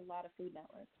 I watch a lot of Food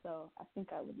Network, so I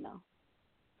think I would know.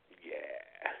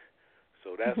 Yeah.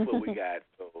 So that's what we got.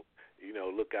 So,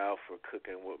 look out for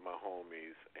Cooking with My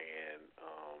Homies, and,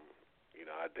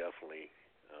 I definitely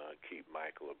keep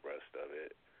Michael abreast of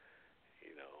it,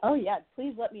 Oh, yeah.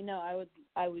 Please let me know.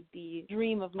 I would be a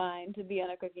dream of mine to be on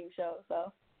a cooking show,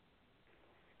 so.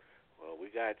 Well,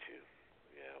 we got you.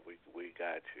 Yeah, we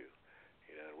got you.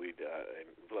 And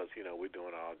plus, we're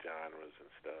doing all genres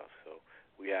and stuff, so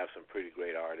we have some pretty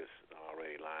great artists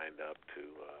already lined up to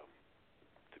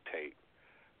tape.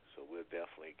 So we'll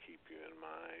definitely keep you in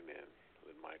mind and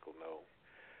let Michael know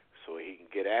so he can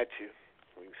get at you.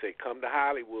 We can say, come to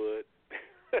Hollywood.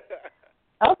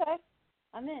 Okay.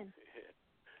 I'm in.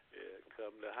 Yeah,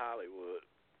 come to Hollywood.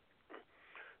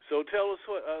 So tell us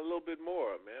a little bit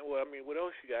more, man. Well, what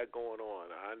else you got going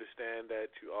on? I understand that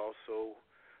you also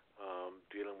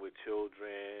dealing with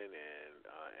children and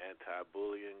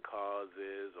anti-bullying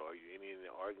causes. Or are you in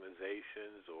any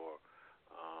organizations or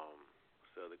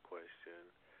what's the other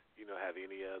question? Have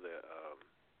any other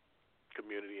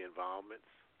community involvements?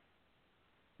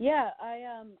 Yeah,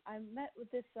 I met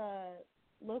with this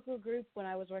local group when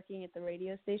I was working at the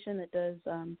radio station that does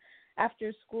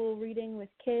after school reading with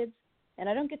kids, and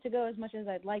I don't get to go as much as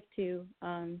I'd like to.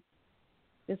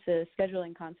 It's a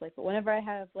scheduling conflict, but whenever I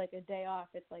have like a day off,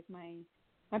 it's like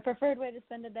my preferred way to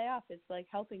spend a day off. It's like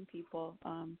helping people.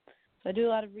 So I do a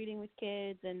lot of reading with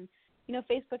kids, and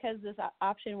Facebook has this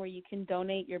option where you can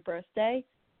donate your birthday.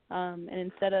 And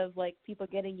instead of like people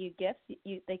getting you gifts,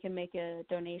 they can make a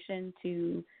donation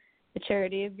to the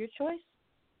charity of your choice.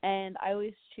 And I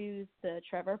always choose the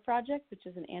Trevor Project, which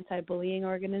is an anti-bullying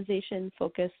organization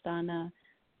focused on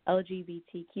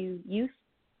LGBTQ youth.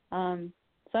 So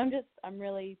I'm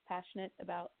really passionate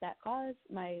about that cause.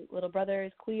 My little brother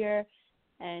is queer,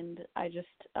 and I just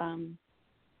I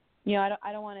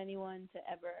don't want anyone to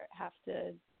ever have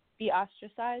to be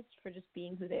ostracized for just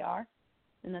being who they are,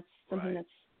 and that's something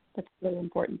that's really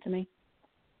important to me.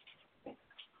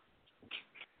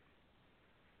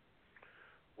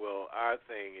 Well, our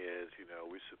thing is,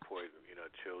 we support,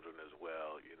 children as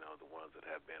well, the ones that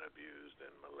have been abused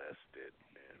and molested.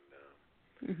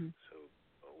 And so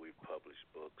we publish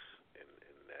books in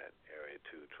that area,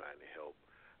 too, trying to help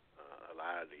a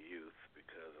lot of the youth,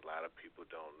 because a lot of people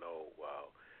don't know,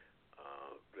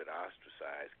 that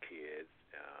ostracized kids,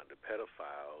 the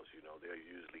pedophiles, they're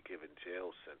usually given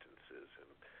jail sentences,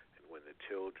 and when the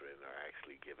children are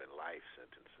actually given life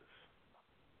sentences.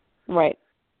 Right.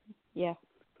 Yeah.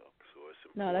 So it's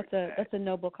important. No, that's a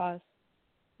noble cause.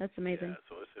 That's amazing. Yeah,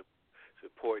 so it's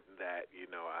important that,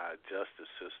 our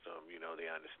justice system, they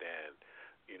understand,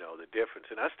 the difference.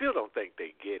 And I still don't think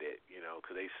they get it,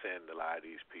 because they send a lot of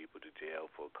these people to jail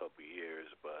for a couple of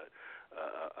years. But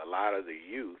a lot of the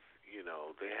youth,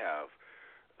 they have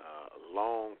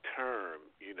long-term,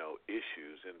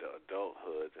 issues into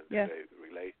adulthood and their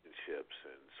relationships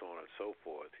and so on and so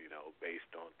forth,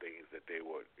 based on things that they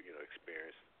were,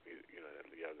 experienced, at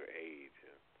a younger age.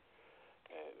 And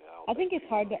I think it's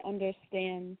hard to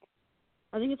understand.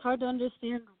 I think it's hard to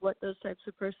understand what those types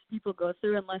of people go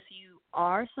through unless you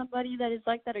are somebody that is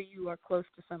like that, or you are close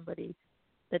to somebody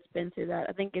that's been through that.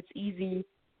 I think it's easy,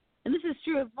 and this is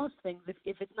true of most things.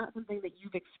 If it's not something that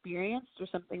you've experienced or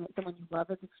something that someone you love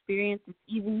has experienced, it's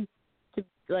easy to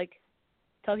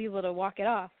tell people to walk it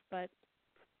off. But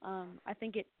I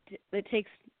think it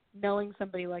takes knowing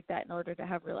somebody like that in order to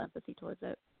have real empathy towards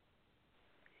it.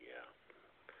 Yeah.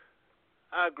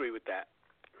 I agree with that.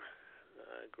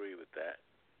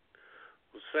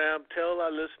 Well, Sam, tell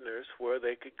our listeners where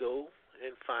they could go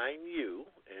and find you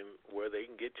and where they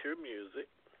can get your music.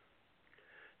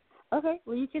 Okay,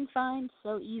 well, you can find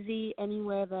So Easy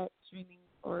anywhere that streaming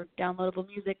or downloadable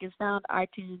music is found,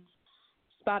 iTunes,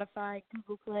 Spotify,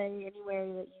 Google Play, anywhere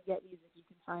that you get music, you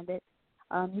can find it.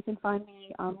 You can find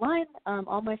me online.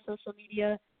 All my social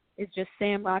media is just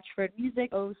Sam Rochford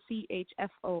Music,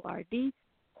 Ochford. That's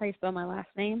how you spell my last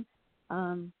name.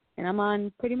 And I'm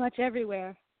on pretty much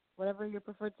everywhere. Whatever your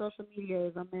preferred social media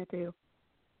is, I'm there too.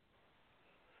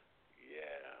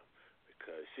 Yeah,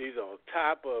 because she's on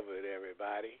top of it,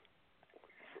 everybody.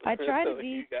 I try to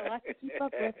be. It's a lot to keep up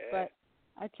with, but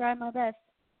I try my best.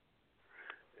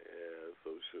 Yeah,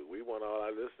 so sure. We want all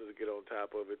our listeners to get on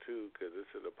top of it, too, because this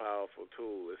is a powerful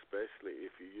tool, especially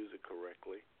if you use it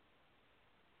correctly.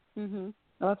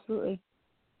 Absolutely.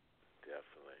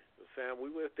 Definitely. So, Sam,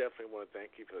 we would definitely want to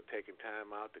thank you for taking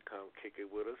time out to come kick it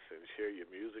with us and share your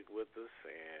music with us,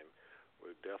 and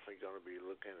we're definitely going to be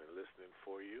looking and listening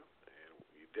for you, and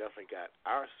you definitely got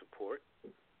our support. And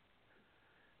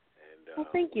well,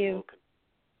 thank you.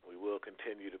 We will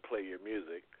continue to play your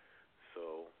music,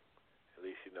 so at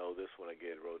least you know this one will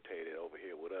get rotated over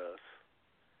here with us.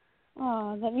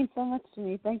 Oh, that means so much to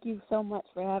me. Thank you so much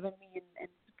for having me and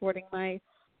supporting my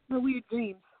weird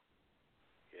dreams.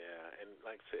 Yeah, and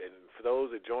like I said, and for those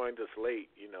that joined us late,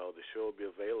 the show will be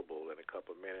available in a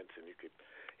couple of minutes, and you could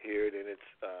hear it in its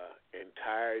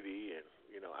entirety, and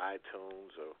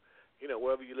iTunes or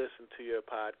wherever you listen to your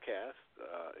podcast.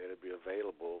 It'll be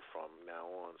available from now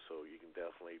on, so you can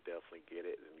definitely get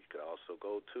it. And you can also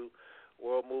go to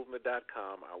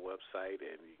worldmovement.com, our website,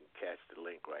 and you can catch the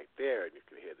link right there, and you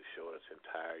can hear the show in its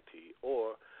entirety,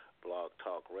 or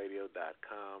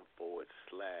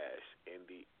blogtalkradio.com/INDI,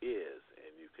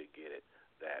 and you could get it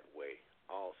that way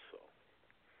also.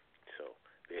 So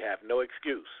they have no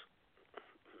excuse.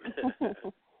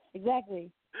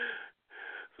 Exactly.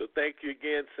 So thank you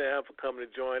again, Sam, for coming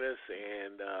to join us,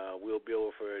 and we'll be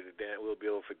over for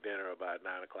dinner about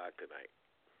 9:00 tonight.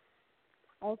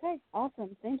 Okay,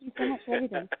 awesome. Thank you so much for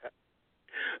everything.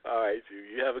 All right,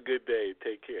 you have a good day.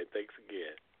 Take care. Thanks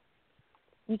again.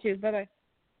 You too. Bye-bye.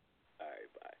 All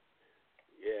right, bye.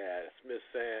 Yeah, it's Miss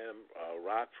Sam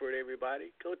Rochford,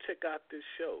 everybody. Go check out this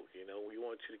show. We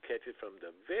want you to catch it from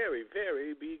the very,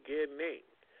 very beginning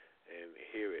and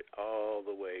hear it all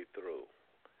the way through.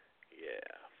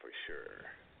 Yeah, for sure.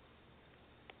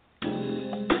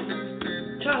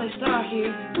 Charlie Starr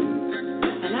here,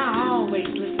 and I always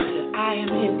listen to I Am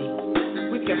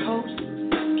Indie with your host,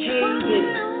 Kay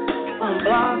Diddy, on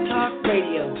Blog Talk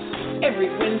Radio. Every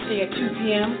Wednesday at 2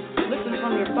 p.m., listen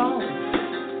from your phone.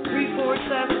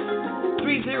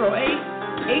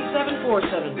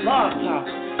 347-308-8747. Blog Talk.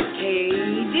 Kay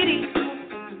Diddy.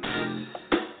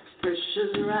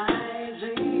 Pressure's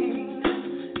rising.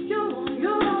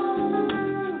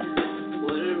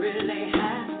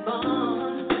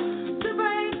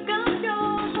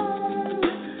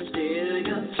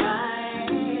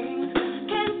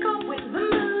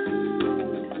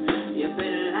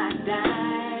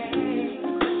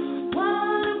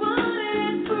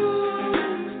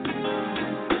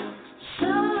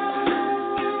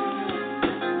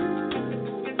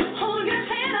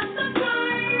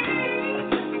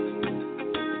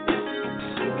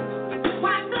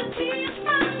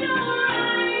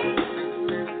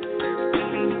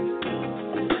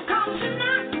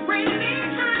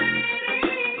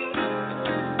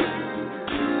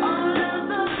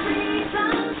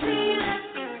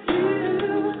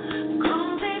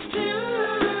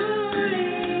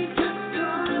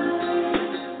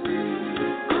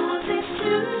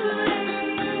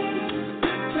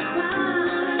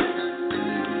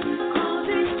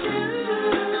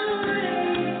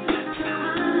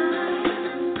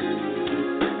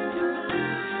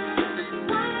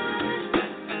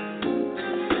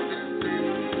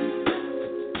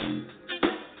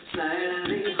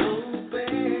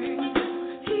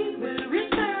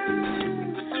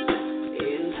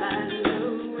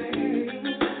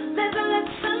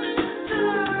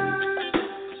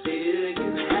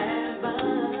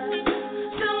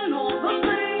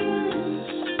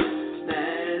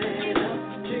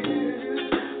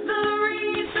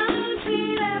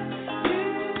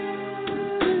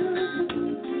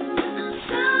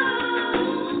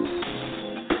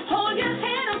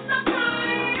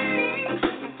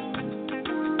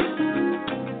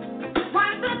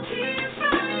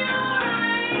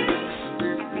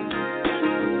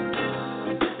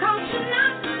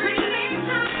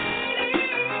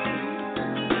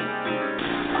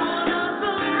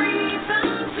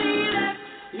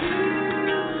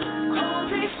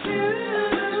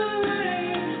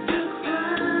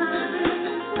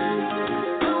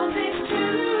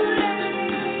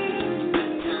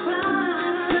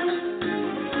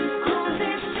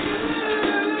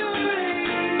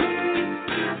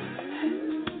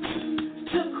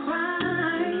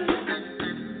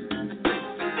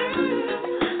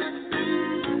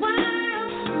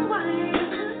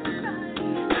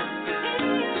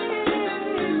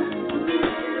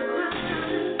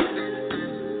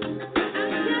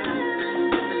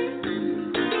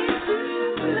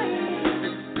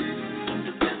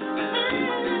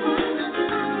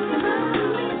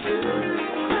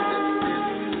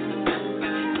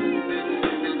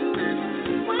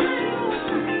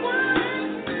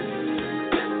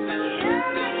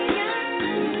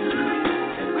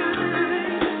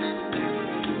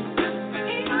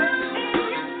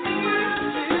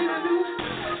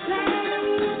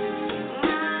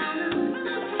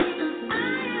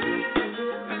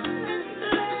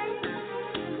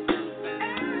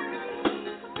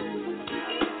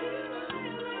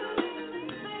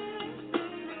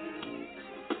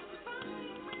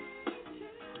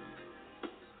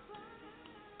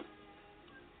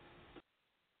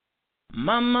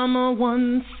 My mama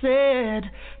once said,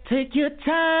 take your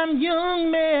time, young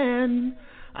man.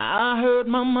 I heard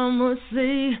my mama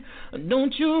say,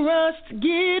 don't you rush to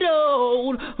get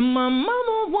old. My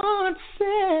mama once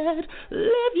said,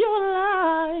 live your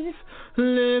life,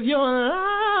 live your life.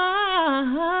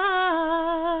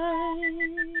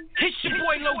 It's your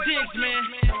boy Low Diggs, man.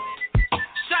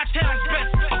 Shot-Town's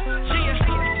best. Yeah.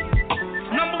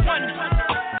 Number one.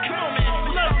 Come on, man.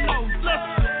 Love.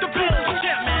 The people's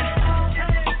champ, man.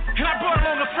 And I brought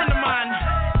along a friend of mine.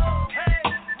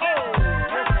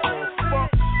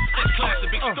 That's classic,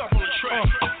 big stuff on the track.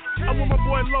 I'm with my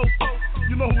boy Low.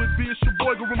 You know who it be, it's your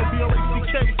boy Gorilla BLACK.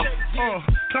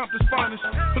 Compton's finest.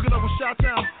 Hook it up with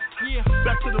Shot-Town. Yeah.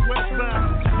 Back to the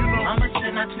westbound. You know. Mama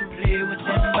said not to play with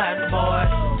them bad boys.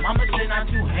 Mama said not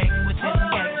to hang with them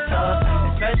gangsters.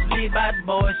 Especially bad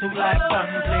boys who like gun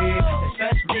play.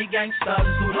 Especially gangsters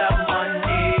who love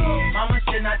money. Mama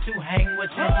said not to hang with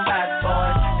them bad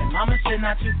boys. And mama said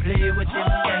not to play with them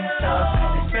gangsters.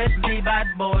 Especially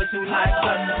bad boys who like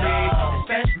gun play.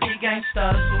 Especially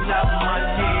gangsters who love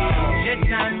money. This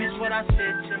time is what I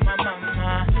said to my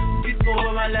mama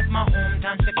before I left my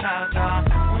hometown Chicago.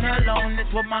 When alone,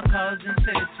 that's what my cousin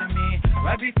said to me.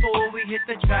 Right before we hit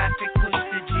the traffic, push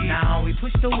the G. Now we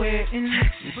pushed away in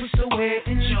Texas, pushed away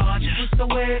in Georgia, pushed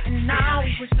away and now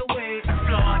we pushed away in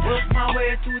Florida. Worked my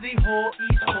way through the whole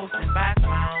East Coast and back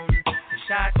round to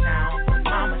Chi-Town.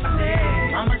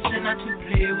 Mama said not to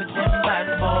play with them bad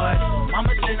boys.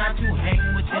 Mama said not to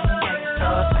hang with them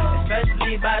gangsters.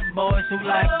 Especially bad boys who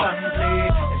like gun play.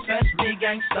 Especially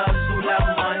gangsters who love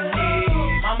money.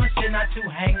 Mama said not to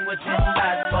hang with them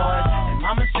bad boys. And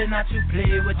mama said not to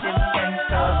play with them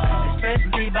gangsters.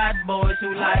 Especially bad boys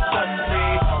who like gun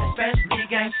play. Especially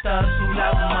gangsters who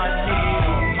love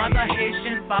money. Mother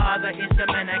Haitian, father is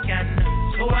Dominican.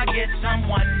 So I get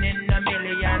someone in a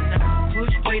million.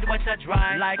 Push weight what I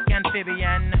dry like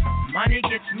amphibian. Money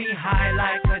gets me high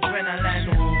like adrenaline.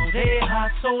 So they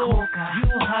hustle,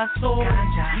 you hustle,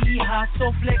 he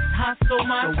hustle, flex hustle,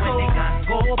 my soul. So when they gun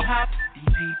go pop, the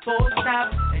people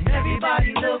stop and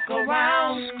everybody look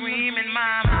around, screaming,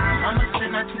 mama. Mama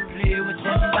said not to play with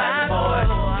them bad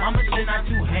boys. Mama said not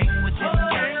to hang with them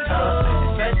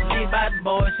gangsters. Especially bad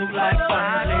boys who like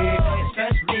gun play.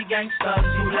 Especially gangsters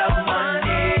who love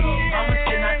money. Mama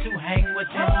said not to hang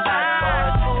with them bad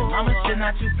boys. Mama said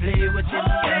not to play with them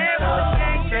gangsters.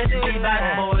 Especially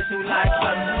bad boys who like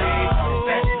gun play.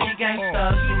 Especially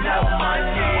gangsters who love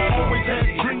money. Always had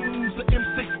dreams of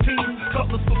M16,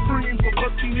 Cutlass Supreme for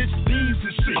 13-inch D's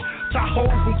and shit.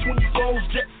 Tahoes and 24s,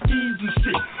 jet skis and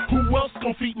shit. Who else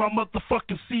gon' feed my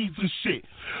motherfucking seeds and shit?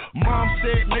 Mom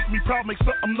said, make me proud, make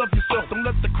something, love yourself. Don't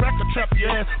let the cracker trap your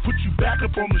ass, put you back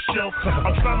up on the shelf.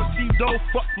 I'm trying to see dough,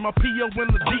 fuck my PO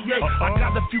and the DA. I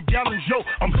got a few gallons, yo,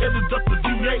 I'm headed up the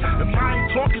VA. And I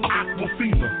ain't talking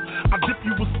Aquafina. I dip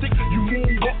you a stick, you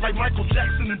moonwalk like Michael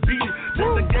Jackson and beat it.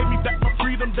 Then they gave me back my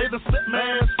freedom, they done set my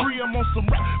ass free. I'm on some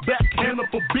rap, backhand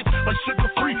up a bitch like sugar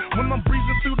free. When I'm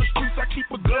breezing through the streets, I keep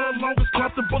a gun long as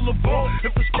Compton Boulevard.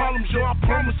 If there's problems, yo, I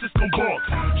promise it's gon' ball.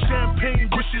 Champagne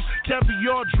wishes,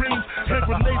 caviar dreams, hand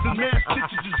grenades and mass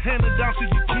stitches just handed down to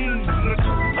your kings.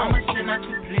 Mama said not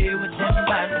to play with them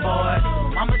bad boys.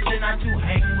 Mama said not to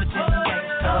hang with them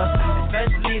gangsters.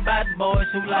 Especially bad boys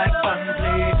who like gun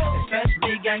play.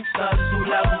 Especially gangsters who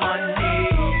love money.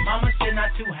 Mama said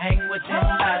not to hang with them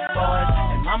bad boys.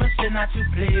 And mama said not to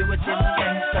play with them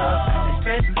gangsters.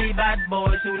 Especially bad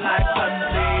boys who like gun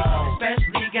play.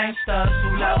 Especially gangsters who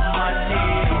love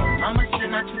money. Mama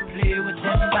said not to play with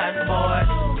them bad boys.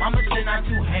 Mama said not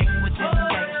to hang with them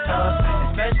gangsters.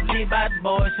 Especially bad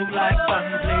boys who like gun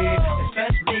play.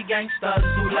 Especially gangsters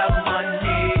who love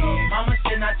money. Mama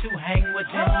said not to hang with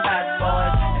them bad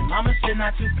boys. And mama said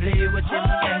not to play with them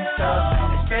gangsters.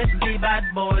 Especially bad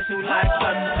boys who like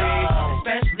gun play.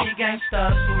 Especially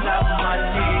gangsters who love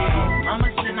money. Mama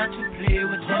said not to play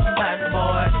with them bad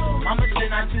boys. Mama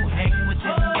said not to hang with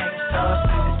them gangsters.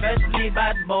 Especially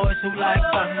bad boys who like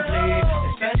gun play.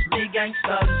 Especially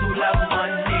gangsters who love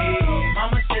money.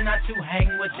 Mama said not to hang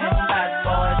with them bad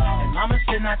boys. And mama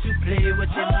said not to play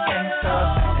with them gangsters.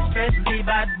 Especially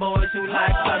bad boys who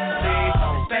like gun play.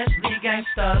 Especially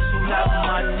gangsters who love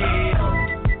money.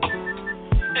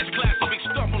 That's classic, big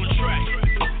stuff on the track.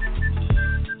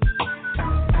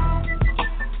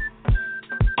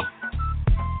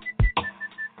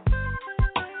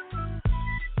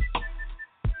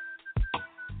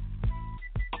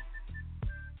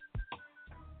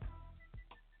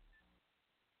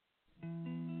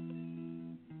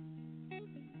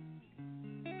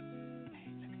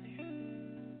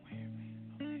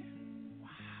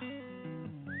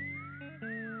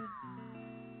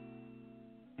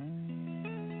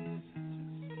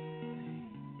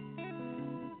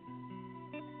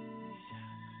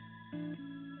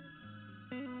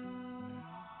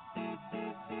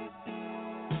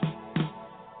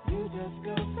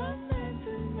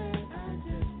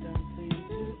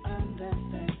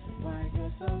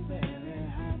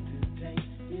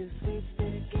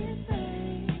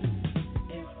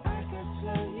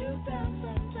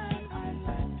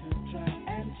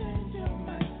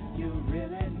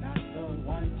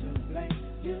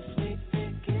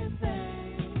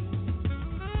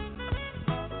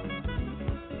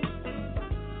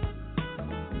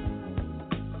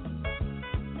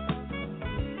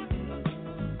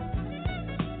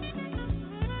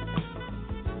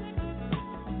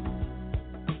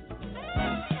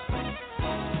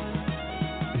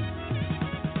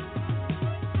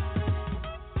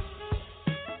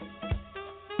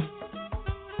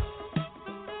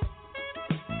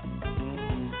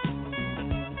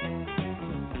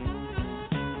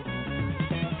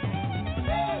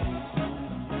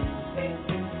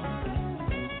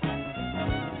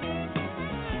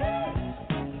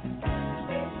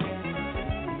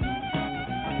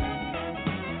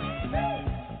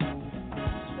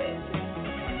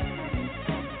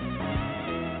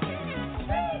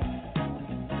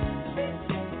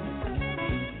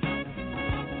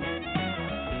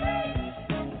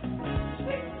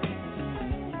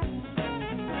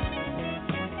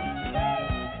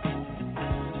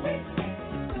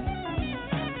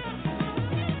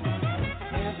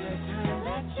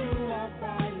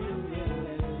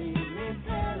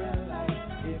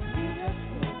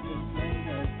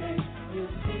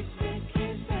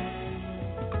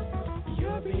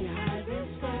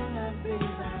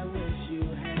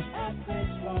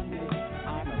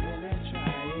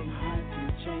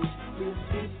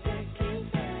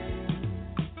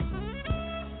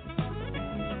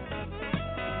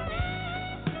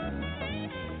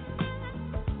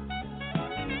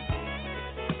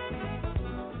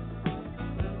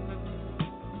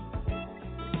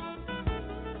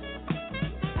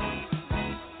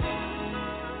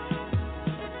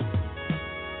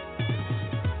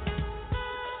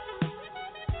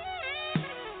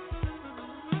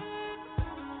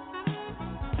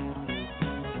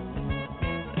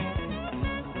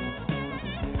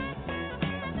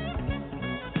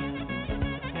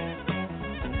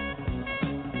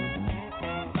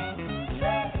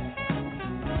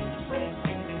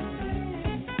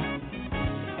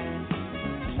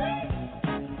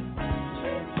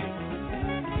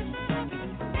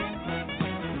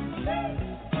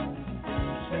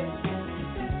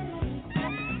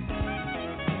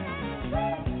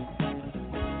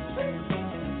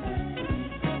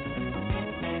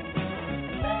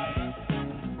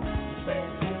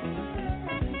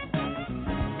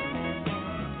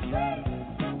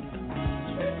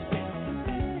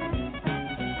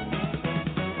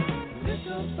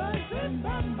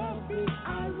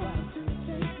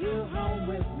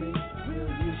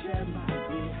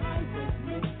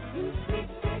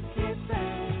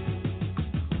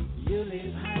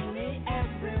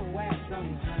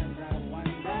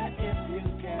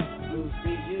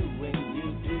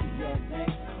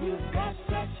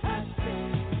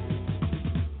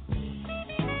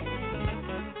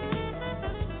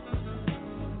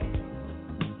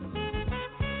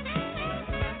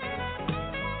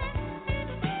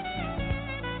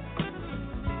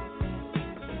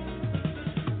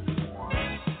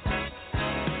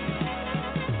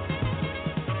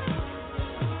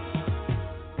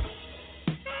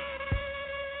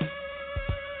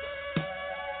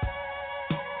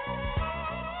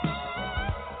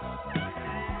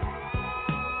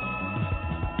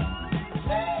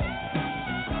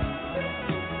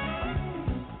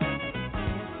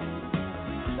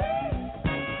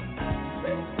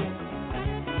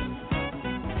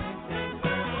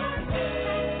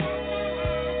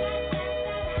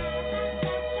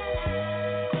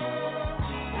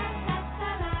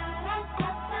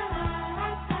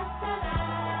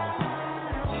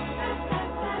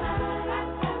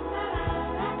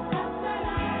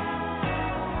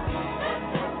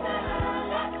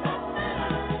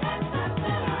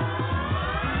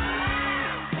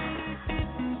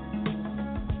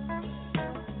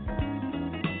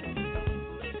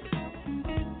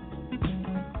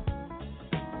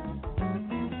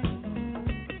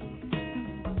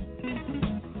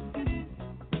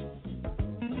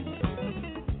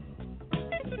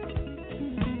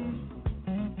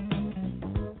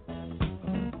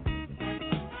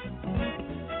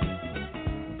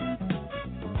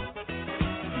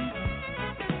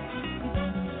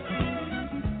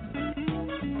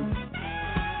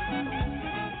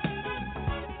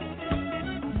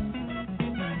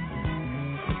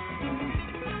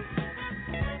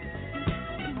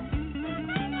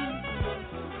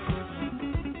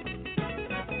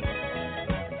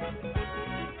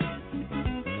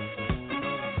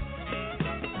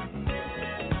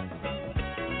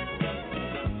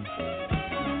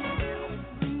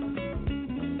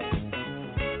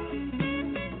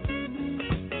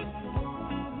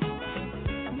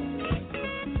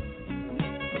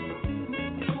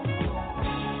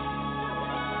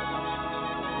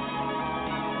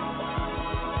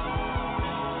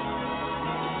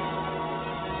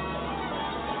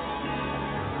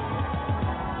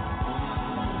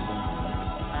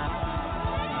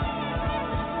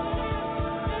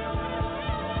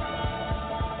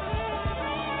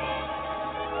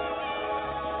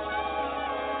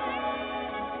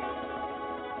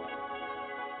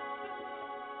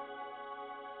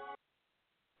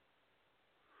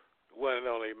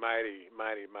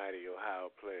 mighty, mighty Ohio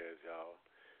players, y'all.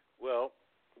 Well,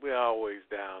 we're always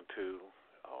down to,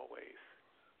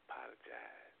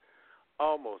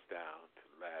 almost down to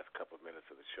the last couple of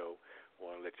minutes of the show. I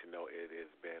want to let you know it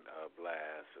has been a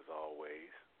blast as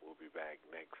always. We'll be back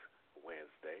next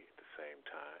Wednesday at the same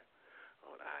time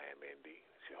on I Am Indie.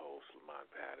 It's your host,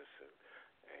 Lamont Patterson.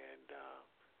 And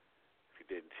if you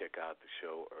didn't check out the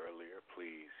show earlier,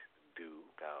 please do.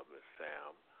 Miss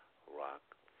Sam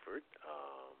Rochford.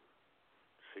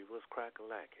 See what's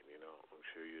crackin'-lackin', you know. I'm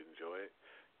sure you enjoy it.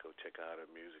 Go check out her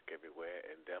music everywhere,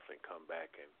 and definitely come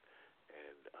back and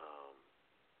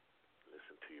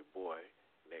listen to your boy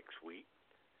next week.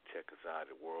 Check us out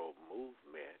at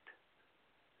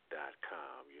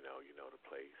worldmovement.com. You know the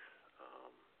place.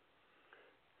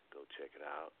 Go check it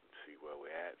out, see where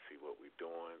we're at, see what we're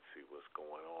doing, see what's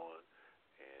going on,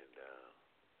 and I'm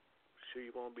sure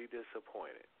you won't be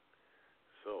disappointed.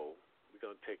 So we're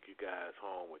going to take you guys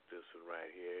home with this one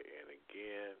right here. And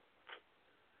again,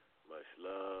 much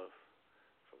love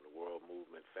from the World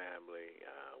Movement family.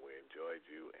 We enjoyed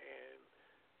you, and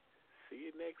see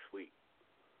you next week.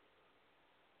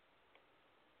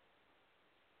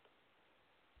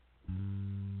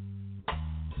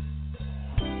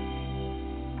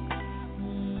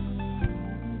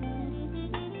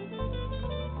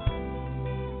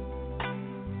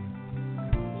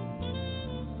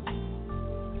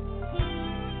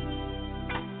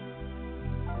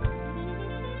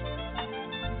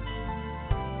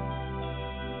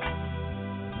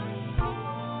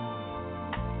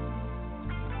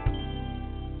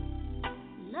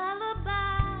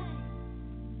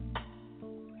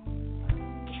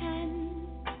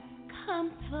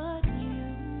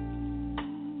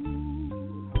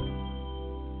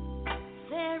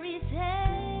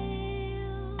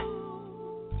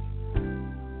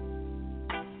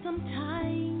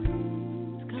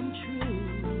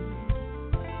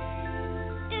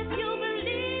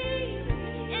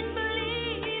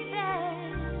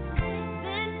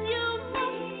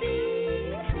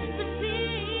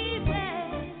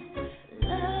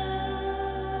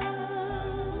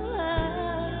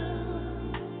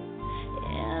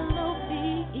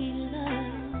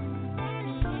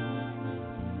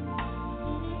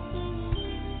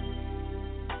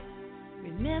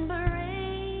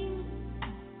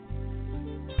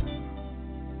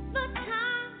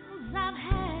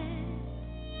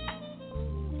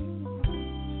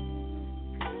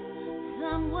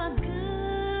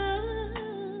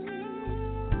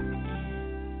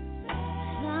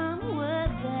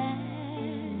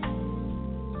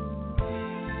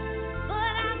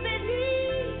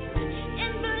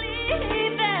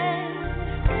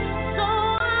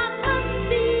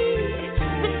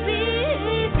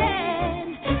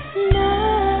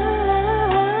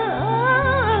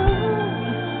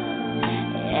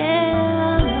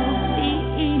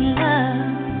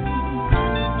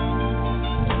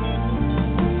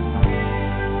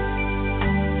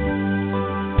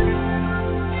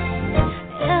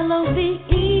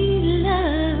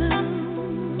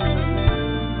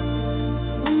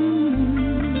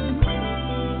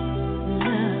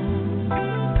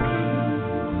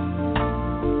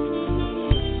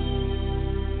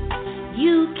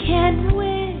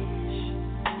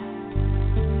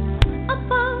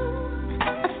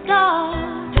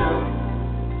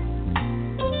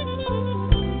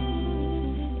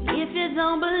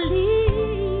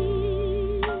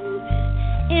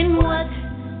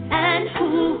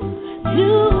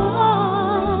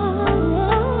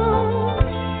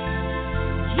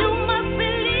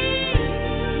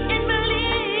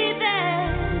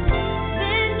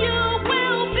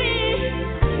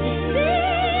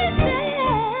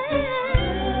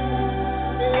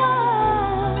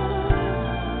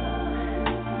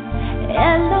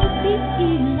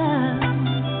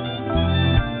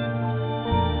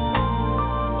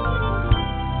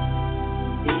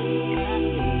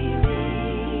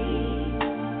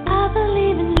 I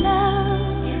believe in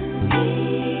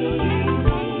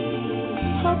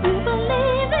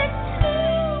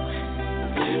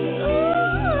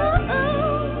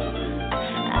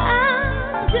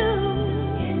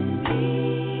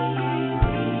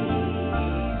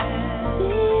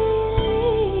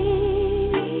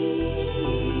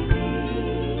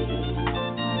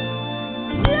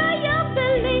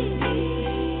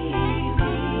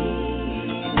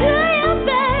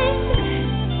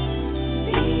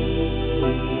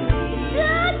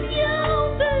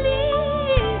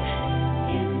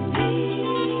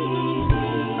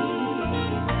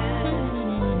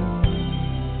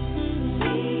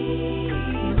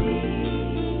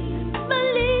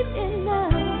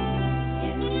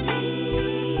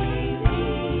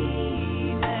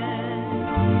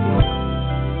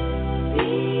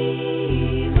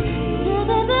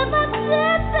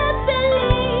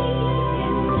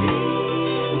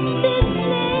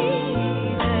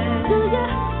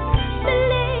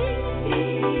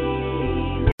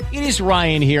is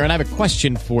Ryan here, and I have a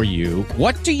question for you.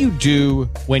 What do you do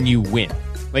when you win?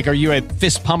 Like, are you a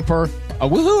fist pumper, a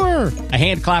woohooer, a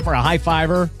hand clapper, a high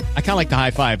fiver? I kind of like the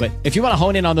high five, but if you want to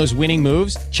hone in on those winning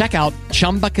moves, check out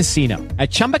Chumba Casino.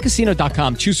 At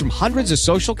ChumbaCasino.com, choose from hundreds of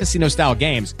social casino-style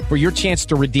games for your chance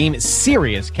to redeem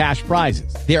serious cash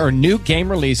prizes. There are new game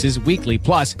releases weekly,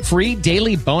 plus free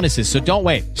daily bonuses. So don't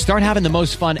wait. Start having the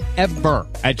most fun ever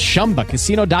at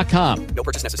ChumbaCasino.com. No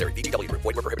purchase necessary. VGW Group.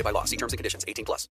 Void where prohibited by law. See terms and conditions. 18+.